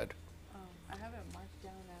that I read. I have it marked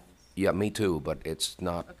down as. Yeah, me too, but it's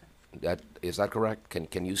not. Okay. Is that correct?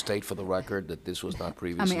 Can you state for the record that this was not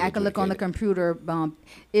previously I can look on the adjudicated? computer.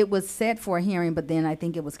 It was set for a hearing, but then I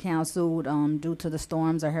think it was canceled due to the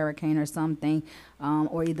storms or hurricane or something,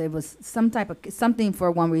 or either it was something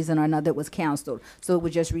for one reason or another. It was canceled, so it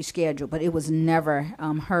was just rescheduled. But it was never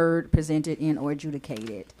heard, presented, or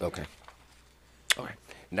adjudicated. Okay. All right.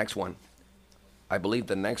 Next one. I believe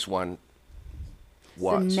the next one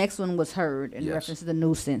was. The next one was heard in reference to the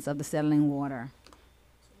nuisance of the settling water.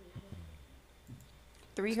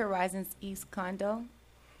 3 Horizons East Condo,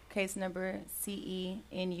 case number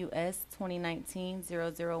CENUS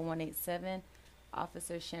 2019-00187,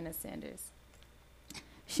 Officer Shanna Sanders.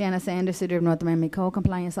 Shanna Sanders, City of North Miami Code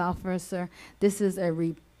Compliance Officer. This is a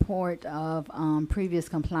report of previous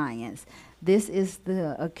compliance. This is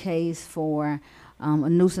a case for a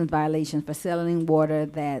nuisance violation for selling water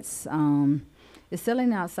that's is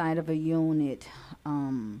selling outside of a unit.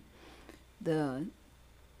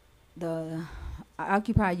 The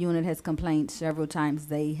occupied unit has complained several times.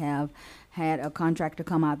 They have had a contractor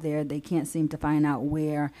come out there. They can't seem to find out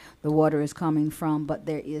where the water is coming from, but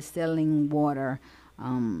there is selling water.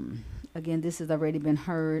 Again, this has already been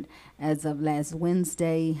heard as of last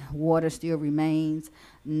Wednesday. Water still remains.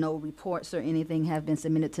 No reports or anything have been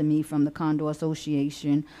submitted to me from the Condo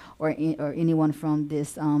Association or anyone from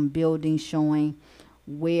this building showing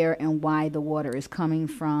where and why the water is coming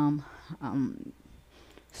from.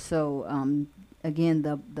 Again,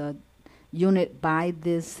 the unit by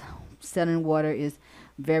this selling water is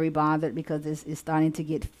very bothered because it's starting to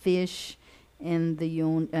get fish in the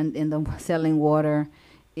unit and in the selling water.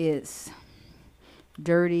 It's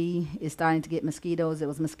dirty. It's starting to get mosquitoes. There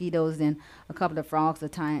was mosquitoes and a couple of frogs the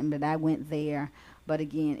time that I went there. But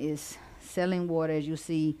again, it's selling water, as you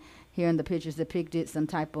see here in the pictures depicted, some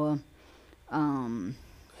type of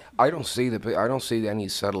I don't see any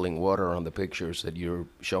settling water on the pictures that you're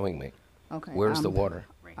showing me. Okay. Where's the water?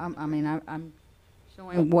 I'm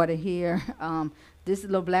showing water here. This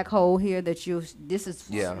little black hole here this is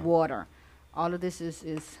water. All of this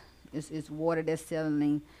is water that's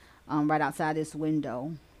settling right outside this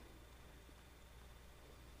window.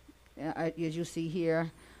 As you see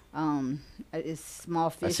here, it's small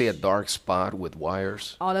fish. I see a dark spot with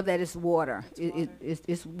wires. All of that is water.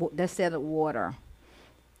 That's settled water.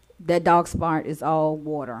 That dark spot is all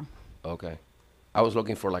water. Okay. I was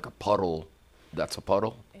looking for like a puddle. That's a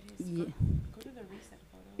puddle? It is. Yeah. Go to the recent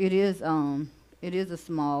photo. It is a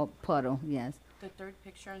small puddle, yes. The third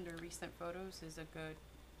picture under recent photos is a good.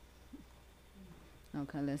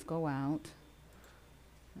 Okay, let's go out.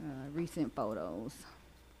 Recent photos.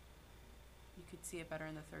 You could see it better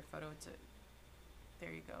in the third photo.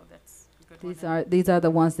 There you go. That's a good one. These are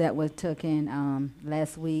the ones that were taken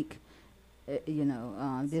last week.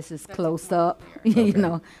 This is That's close more up. clear. You Okay.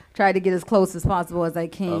 know, try to get as close as possible as I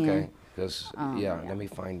can. Okay. Because, Yeah. let me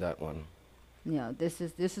find that one. Yeah, this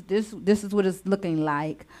is what it's looking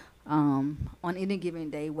like on any given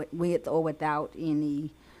day, with or without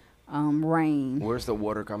any rain. Where's the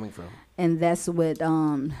water coming from? And that's what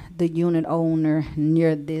the unit owner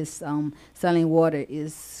near this selling water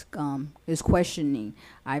is questioning.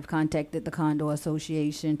 I've contacted the condo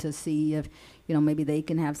association to see if maybe they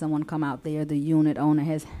can have someone come out there. The unit owner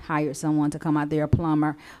has hired someone to come out there, a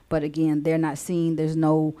plumber, but again, they're not seeing. There's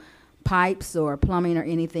no pipes or plumbing or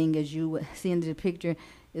anything, as you see in the picture.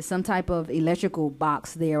 It's some type of electrical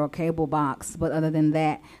box there or cable box, but other than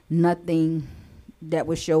that, nothing that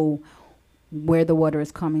would show where the water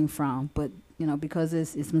is coming from. But because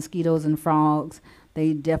it's mosquitoes and frogs,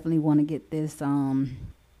 they definitely want to get this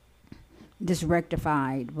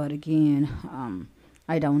rectified. But again,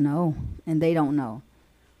 I don't know, and they don't know.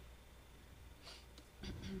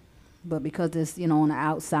 But because it's on the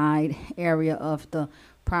outside area of the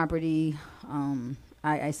property,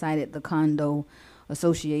 I cited the condo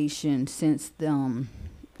association since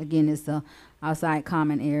again it's the outside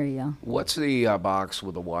common area. What's the box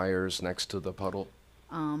with the wires next to the puddle?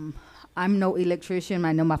 I'm no electrician.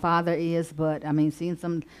 I know my father is, but seeing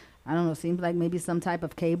some, I don't know, seems like maybe some type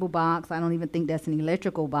of cable box. I don't even think that's an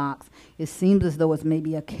electrical box. It seems as though it's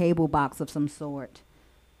maybe a cable box of some sort.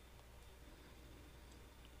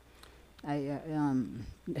 And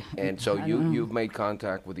so you've made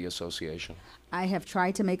contact with the association? I have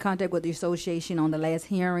tried to make contact with the association on the last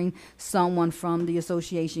hearing. Someone from the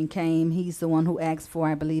association came. He's the one who asked for,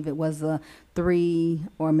 I believe it was a 3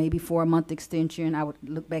 or maybe 4 month extension. I would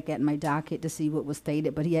look back at my docket to see what was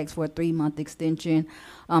stated, but he asked for a 3 month extension.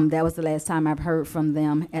 That was the last time I've heard from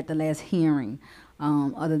them at the last hearing.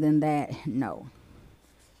 Other than that, no.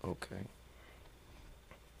 Okay.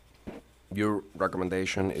 Your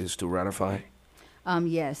recommendation is to ratify?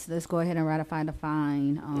 Yes, let's go ahead and ratify the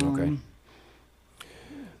fine. Okay.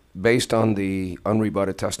 Based on the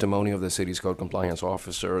unrebutted testimony of the city's code compliance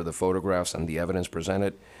officer, the photographs and the evidence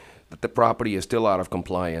presented, that the property is still out of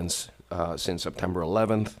compliance since September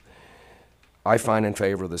 11th, I find in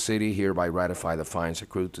favor of the city, hereby ratify the fines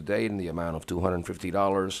accrued to date in the amount of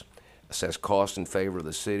 $250, assess cost in favor of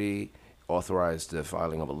the city, authorize the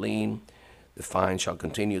filing of a lien. The fine shall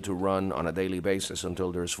continue to run on a daily basis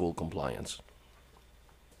until there is full compliance.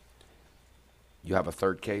 You have a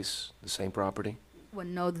third case, the same property? Well,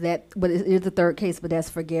 no, but it is the third case, but that's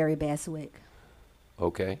for Gary Baswick.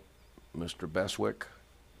 Okay. Mr. Beswick,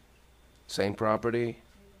 same property?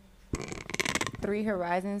 Three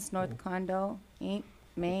Horizons North Condo, Inc.,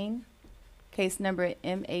 Maine. Case number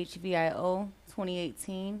MHVIO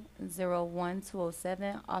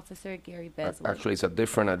 2018-01207, Officer Gary Beswick. Actually, it's a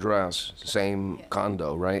different address, same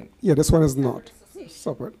condo, right? Yeah, this one is not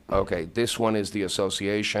separate. Okay, this one is the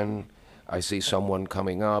association. I see someone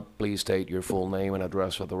coming up. Please state your full name and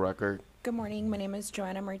address for the record. Good morning. My name is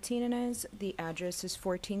Joanna Martinez. The address is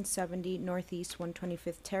 1470 Northeast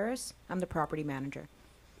 125th Terrace. I'm the property manager.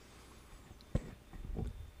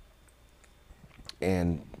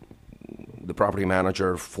 And the property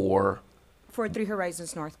manager for, For Three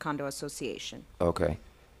Horizons North Condo Association, okay.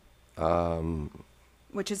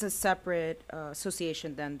 which is a separate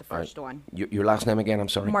association than the All right. first one. Your last name again, I'm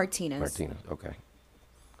sorry? Martinez. Martinez, okay.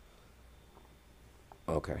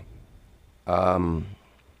 Okay.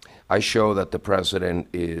 I show that the president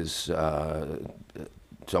is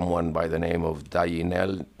someone by the name of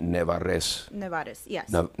Dayinel Nevares. Nevares,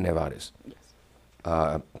 yes. Nevares.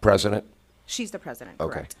 Yes. President? She's the president,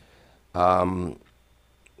 Okay. correct.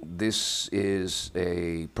 This is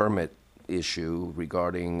a permit issue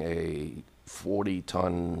regarding a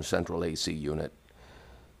 40-ton central AC unit.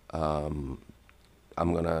 I'm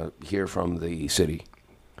going to hear from the city.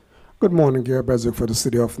 Good morning, Gary Beswick for the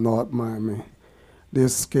City of North Miami.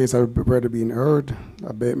 This case has already been heard.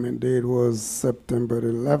 Abatement date was September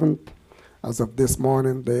 11th. As of this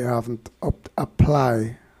morning, they haven't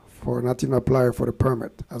applied for the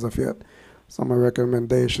permit as of yet. So my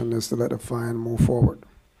recommendation is to let the fine move forward.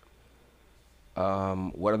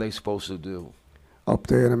 What are they supposed to do?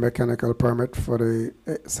 Obtain a mechanical permit for the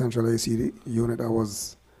central AC unit that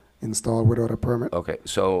was installed without a permit. Okay,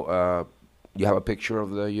 so you have a picture of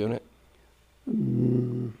the unit?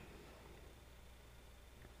 Mm.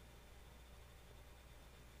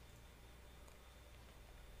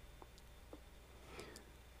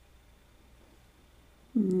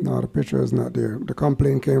 No, the picture is not there. The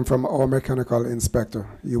complaint came from our mechanical inspector.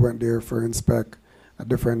 You went there for inspect a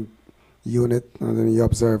different unit, and then you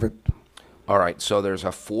observe it. All right, so there's a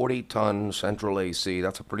 40-ton central AC.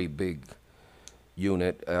 That's a pretty big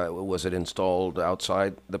unit. Was it installed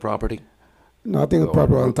outside the property? No, I think it's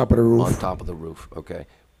probably on top of the roof. On top of the roof, okay.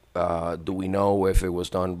 Do we know if it was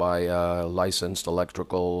done by a licensed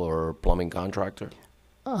electrical or plumbing contractor?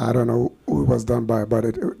 I don't know who it was done by, but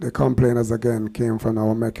the complainants again came from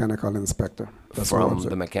our mechanical inspector. That's what I'm From saying.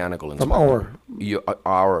 the mechanical From inspector?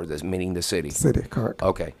 our Meaning the city? city, correct.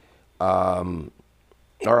 Okay. All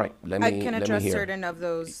right, let me I can address hear. certain of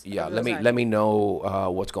those. Yeah, of let those me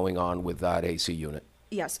know what's going on with that AC unit.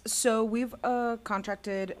 Yes, so we've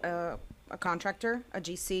contracted a contractor, a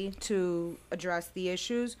GC, to address the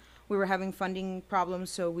issues. We were having funding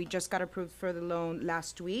problems, so we just got approved for the loan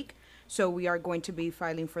last week. So we are going to be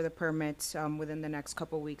filing for the permits within the next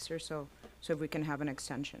couple weeks or so, so if we can have an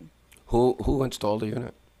extension. Who installed the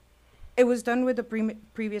unit? It was done with the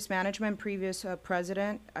previous management, previous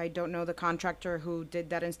president. I don't know the contractor who did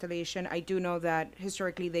that installation. I do know that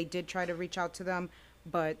historically they did try to reach out to them,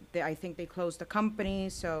 but I think they closed the company,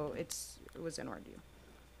 so it was an ordeal.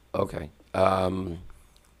 Okay.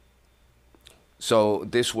 So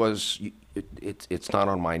this was, it's not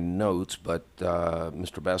on my notes, but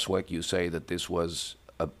Mr. Beswick, you say that this was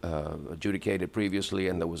adjudicated previously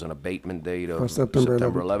and there was an abatement date of For September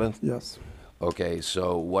 11th? Yes. Okay,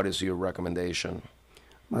 so what is your recommendation?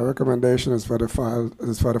 My recommendation is for the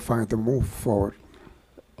fine to move forward.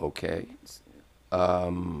 Okay.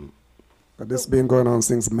 But this has been going on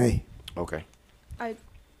since May. Okay. I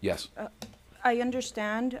Yes. I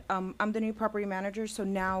understand. I'm the new property manager, so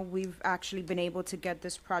now we've actually been able to get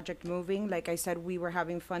this project moving. Like I said, we were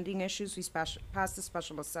having funding issues. We passed the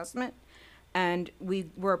special assessment, and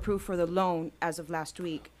we were approved for the loan as of last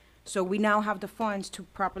week. So we now have the funds to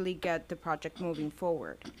properly get the project moving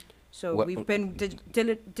forward. So What- we've been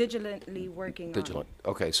diligently working Vigilant.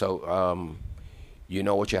 on Okay, so you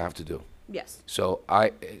know what you have to do. it. Yes. So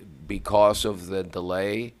because of the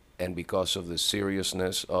delay and because of the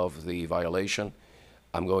seriousness of the violation,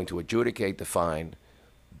 I'm going to adjudicate the fine,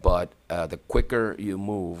 but the quicker you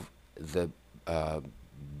move, the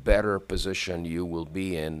better position you will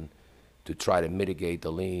be in to try to mitigate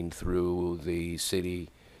the lien through the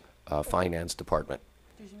city finance department.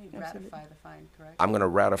 Did you mean ratify the fine, correct? I'm going to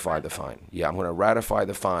ratify the fine. Yeah, I'm going to ratify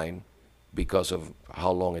the fine because of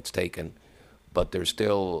how long it's taken. But there's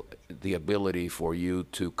still the ability for you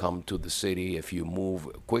to come to the city if you move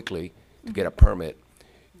quickly to get a permit.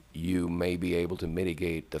 You may be able to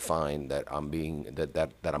mitigate the fine that I'm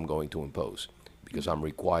going to impose, because I'm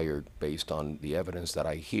required, based on the evidence that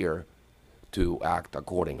I hear, to act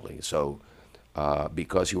accordingly. So,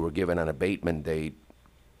 because you were given an abatement date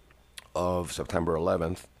of September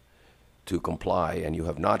 11th to comply and you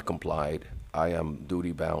have not complied, I am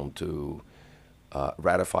duty bound to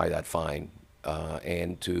ratify that fine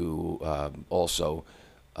and to also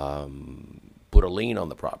put a lien on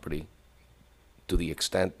the property to the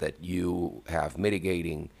extent that you have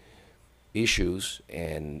mitigating issues,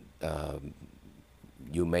 and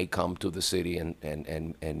you may come to the city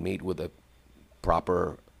and meet with the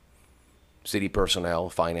proper city personnel,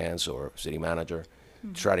 finance, or city manager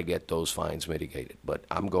to try to get those fines mitigated. But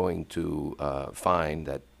I'm going to find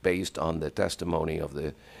that based on the testimony of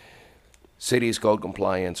the city's code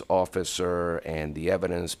compliance officer and the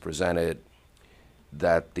evidence presented,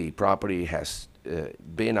 that the property has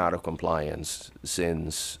been out of compliance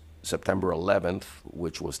since September 11th,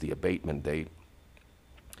 which was the abatement date.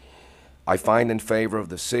 I find in favor of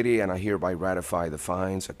the city, and I hereby ratify the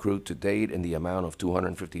fines accrued to date in the amount of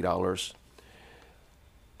 $250.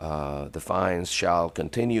 The fines shall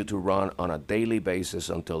continue to run on a daily basis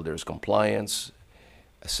until there's compliance,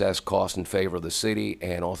 assess cost in favor of the city,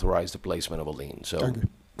 and authorize the placement of a lien. So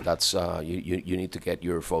that's, you need to get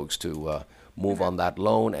your folks to move on that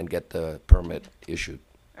loan and get the permit issued.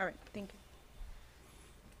 All right, thank you.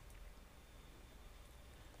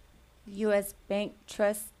 U.S. Bank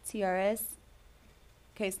Trust TRS,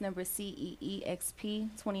 case number CEEXP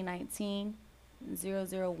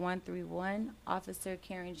 2019-00131, Officer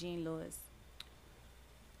Karen Jean Lewis.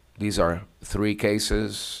 These are 3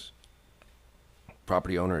 cases.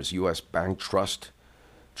 Property owner is U.S. Bank Trust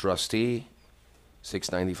trustee,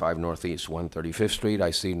 695 Northeast 135th Street.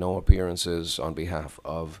 I see no appearances on behalf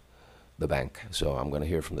of the bank, so I'm going to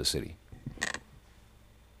hear from the city.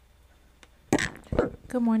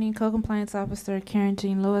 Good morning, Co-Compliance Officer Karen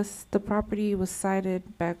Jean Lewis. The property was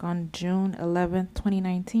cited back on June 11th,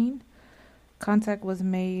 2019. Contact was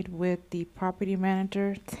made with the property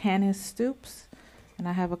manager, Tanis Stoops, and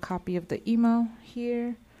I have a copy of the email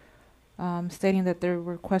here stating that they're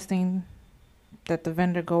requesting that the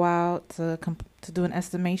vendor go out to do an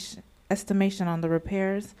estimation on the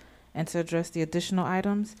repairs and to address the additional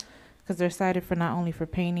items, because they're cited for not only for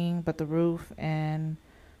painting but the roof, and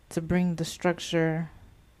to bring the structure,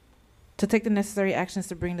 to take the necessary actions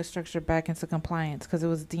to bring the structure back into compliance, because it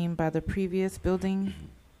was deemed by the previous building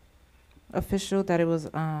official that it was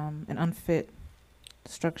an unfit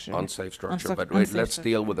structure. Unsafe structure. Unsafe- But wait, unsafe let's structure.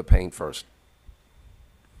 deal with the paint first.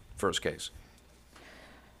 First case.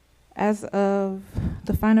 As of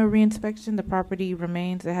the final reinspection, the property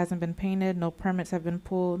remains, it hasn't been painted, no permits have been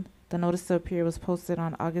pulled. The notice to appear was posted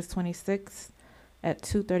on August 26th at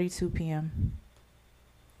 2:32 p.m.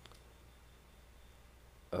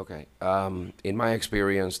 Okay. In my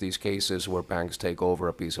experience, these cases where banks take over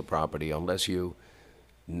a piece of property, unless you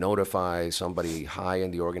notify somebody high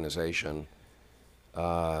in the organization,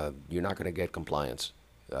 you're not going to get compliance.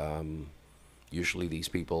 Usually these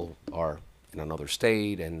people are in another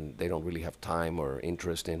state and they don't really have time or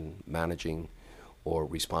interest in managing or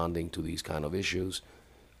responding to these kind of issues.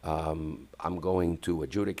 I'm going to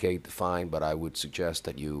adjudicate the fine, but I would suggest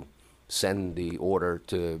that you send the order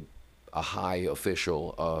to a high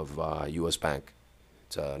official of U.S. Bank.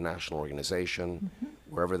 It's a national organization.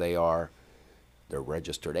 Wherever they are, their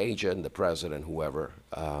registered agent, the president, whoever.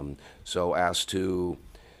 So as to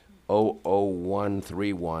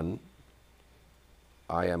 00131,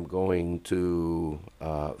 I am going to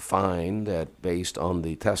find that based on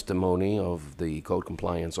the testimony of the code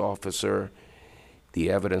compliance officer, the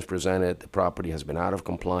evidence presented, the property has been out of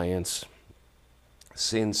compliance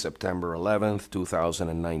since September 11th,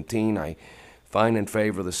 2019. I find in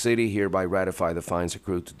favor of the city, hereby ratify the fines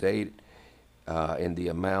accrued to date in the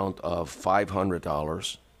amount of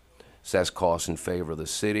 $500. Says costs in favor of the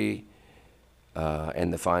city,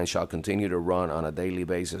 and the fine shall continue to run on a daily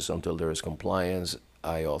basis until there is compliance.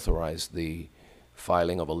 I authorize the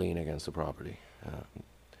filing of a lien against the property.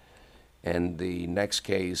 And the next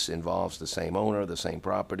case involves the same owner, the same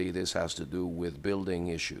property. This has to do with building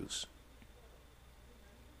issues.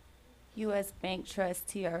 U.S. Bank Trust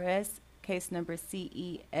TRS, case number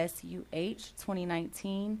CESUH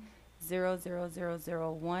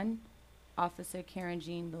 2019-00001, Officer Karen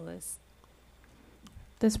Jean Lewis.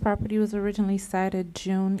 This property was originally cited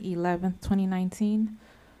June 11th, 2019.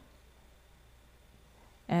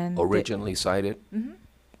 And Originally cited Mhm.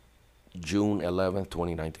 June 11th,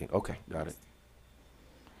 2019. Okay, got it.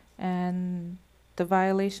 And the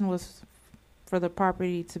violation was for the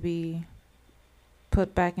property to be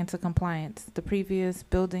put back into compliance. The previous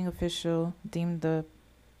building official deemed the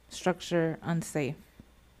structure unsafe.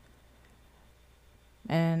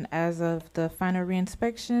 And as of the final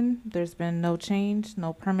reinspection, there's been no change,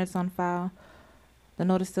 no permits on file. The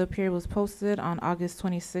notice to appear was posted on August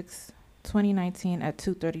 26th, 2019 at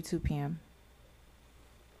 2:32 p.m.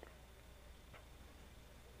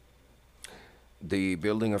 The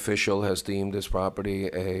building official has deemed this property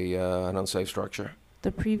an unsafe structure?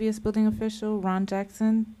 The previous building official, Ron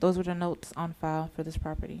Jackson, those were the notes on file for this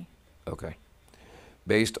property. Okay.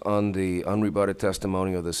 Based on the unrebutted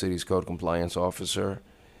testimony of the city's code compliance officer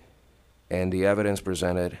and the evidence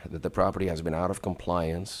presented that the property has been out of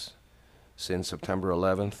compliance since September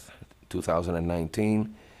 11th,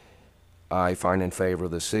 2019, I find in favor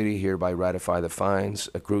of the city, hereby ratify the fines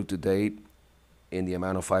accrued to date in the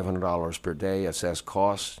amount of $500 per day, assess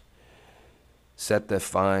costs, set the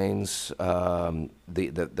fines,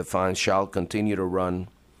 the fines shall continue to run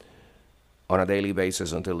on a daily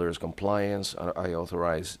basis until there is compliance. I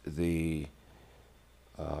authorize the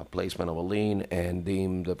placement of a lien and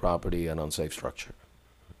deem the property an unsafe structure.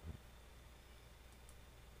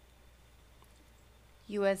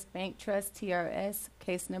 U.S. Bank Trust TRS,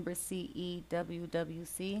 case number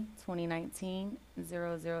CEWWC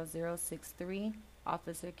 2019-00063,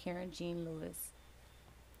 Officer Karen Jean Lewis.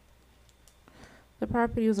 The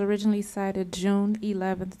property was originally cited June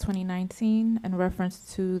 11th, 2019, in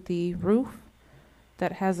reference to the roof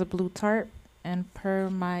that has a blue tarp. And per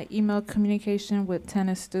my email communication with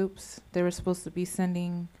Tennis Stoops, they were supposed to be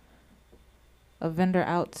sending a vendor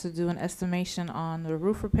out to do an estimation on the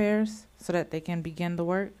roof repairs so that they can begin the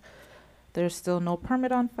work. There's still no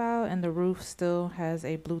permit on file, and the roof still has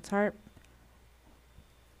a blue tarp.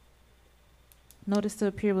 Notice to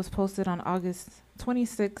appear was posted on August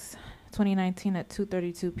 26, 2019 at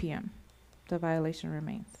 2:32 p.m. The violation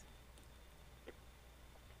remains.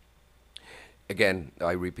 Again,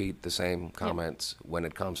 I repeat the same comments. When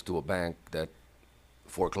it comes to a bank that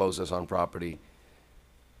forecloses on property,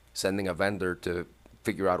 sending a vendor to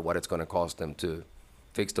figure out what it's going to cost them to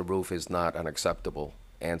fix the roof is not an acceptable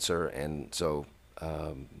answer, and so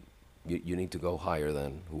you need to go higher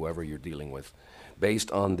than whoever you're dealing with.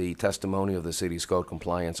 Based on the testimony of the city's code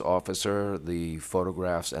compliance officer, the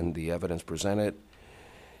photographs and the evidence presented,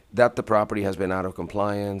 that the property has been out of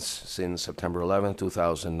compliance since September 11,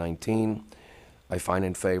 2019, I find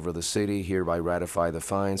in favor of the city, hereby ratify the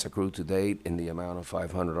fines accrued to date in the amount of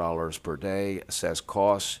 $500 per day, assess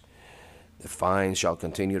costs. The fines shall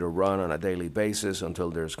continue to run on a daily basis until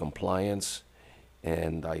there's compliance,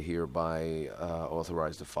 and I hereby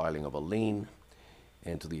authorize the filing of a lien,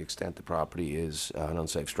 and to the extent the property is an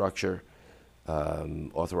unsafe structure,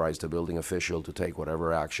 authorize the building official to take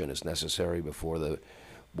whatever action is necessary before the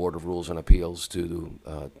Board of Rules and Appeals to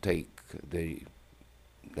take the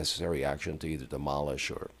necessary action to either demolish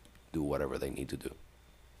or do whatever they need to do.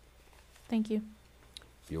 Thank you.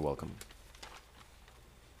 You're welcome.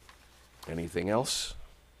 Anything else?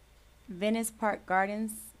 Venice Park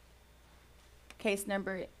Gardens, case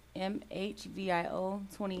number MHVIO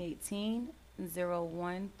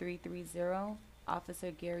 2018-01330,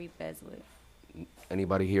 Officer Gary Beswick.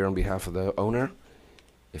 Anybody here on behalf of the owner?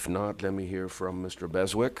 If not, let me hear from Mr.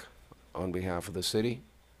 Beswick on behalf of the city.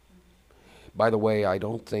 By the way, I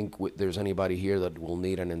don't think there's anybody here that will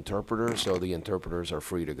need an interpreter, so the interpreters are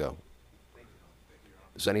free to go.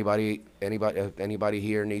 Does anybody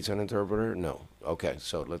here needs an interpreter? No. Okay,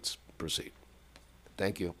 so let's proceed.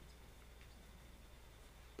 Thank you.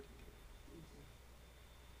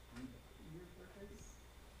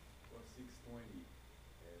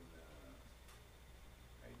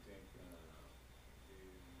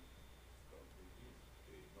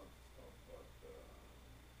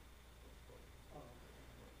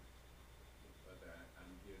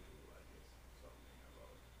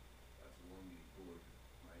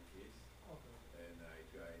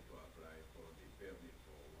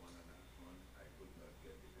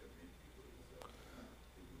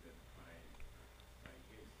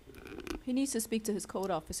 He needs to speak to his code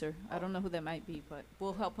officer. I don't know who that might be, but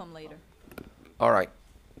we'll help him later. All right.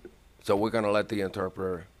 So we're going to let the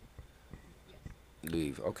interpreter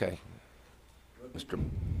leave. Okay. Mr.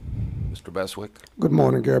 Beswick. Good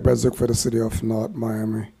morning, Gary Beswick for the city of North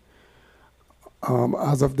Miami.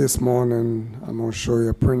 As of this morning, I'm going to show you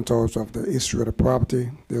a printout of the history of the property.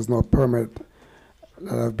 There's no permit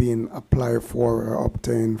that have been applied for or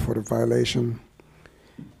obtained for the violation.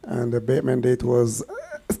 And the abatement date was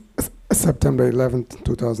September 11th,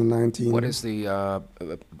 2019. What is the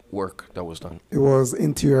work that was done? It was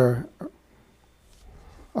interior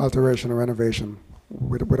alteration or renovation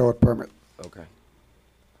without permit. Okay.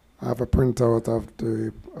 I have a printout of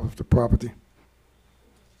the property.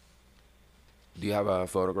 Do you have a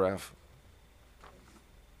photograph?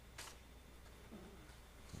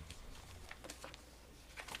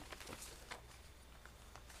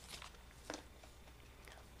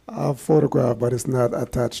 I have photograph, but it's not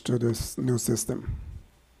attached to this new system.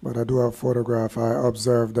 But I do have photograph. I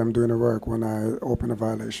observed them doing the work when I opened a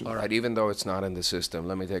violation. All right, even though it's not in the system,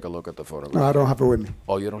 let me take a look at the photograph. No, I don't have it with me.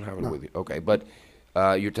 Oh, you don't have it No. with you? Okay, but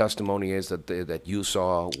your testimony is that that you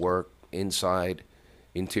saw work inside,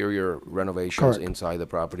 interior renovations Correct. inside the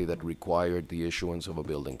property that required the issuance of a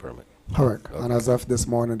building permit? Correct. Okay. And as of this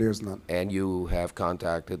morning, there's none. And you have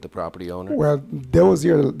contacted the property owner? Well, they was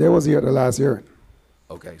here the last hearing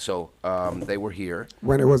Okay, so they were here.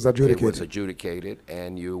 when it was It adjudicated. was adjudicated,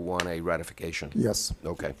 and you won a ratification? Yes.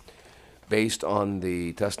 Okay. Based on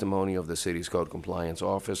the testimony of the city's code compliance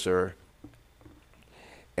officer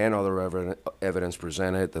and other evidence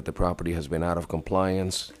presented that the property has been out of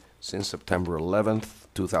compliance since September 11th,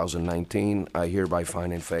 2019, I hereby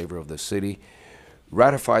find in favor of the city,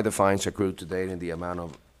 ratify the fines accrued to date in the amount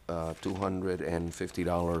of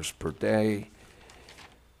 $250 per day,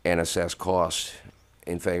 and assess costs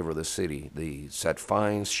in favor of the city. The said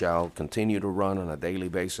fines shall continue to run on a daily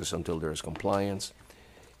basis until there is compliance,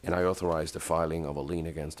 and I authorize the filing of a lien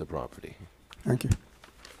against the property. Thank you.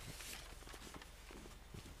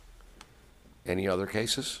 Any other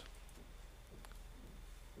cases?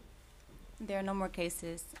 There are no more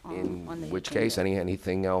cases on the In which agenda. case,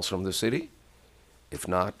 anything else from the city? If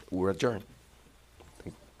not, we're adjourned.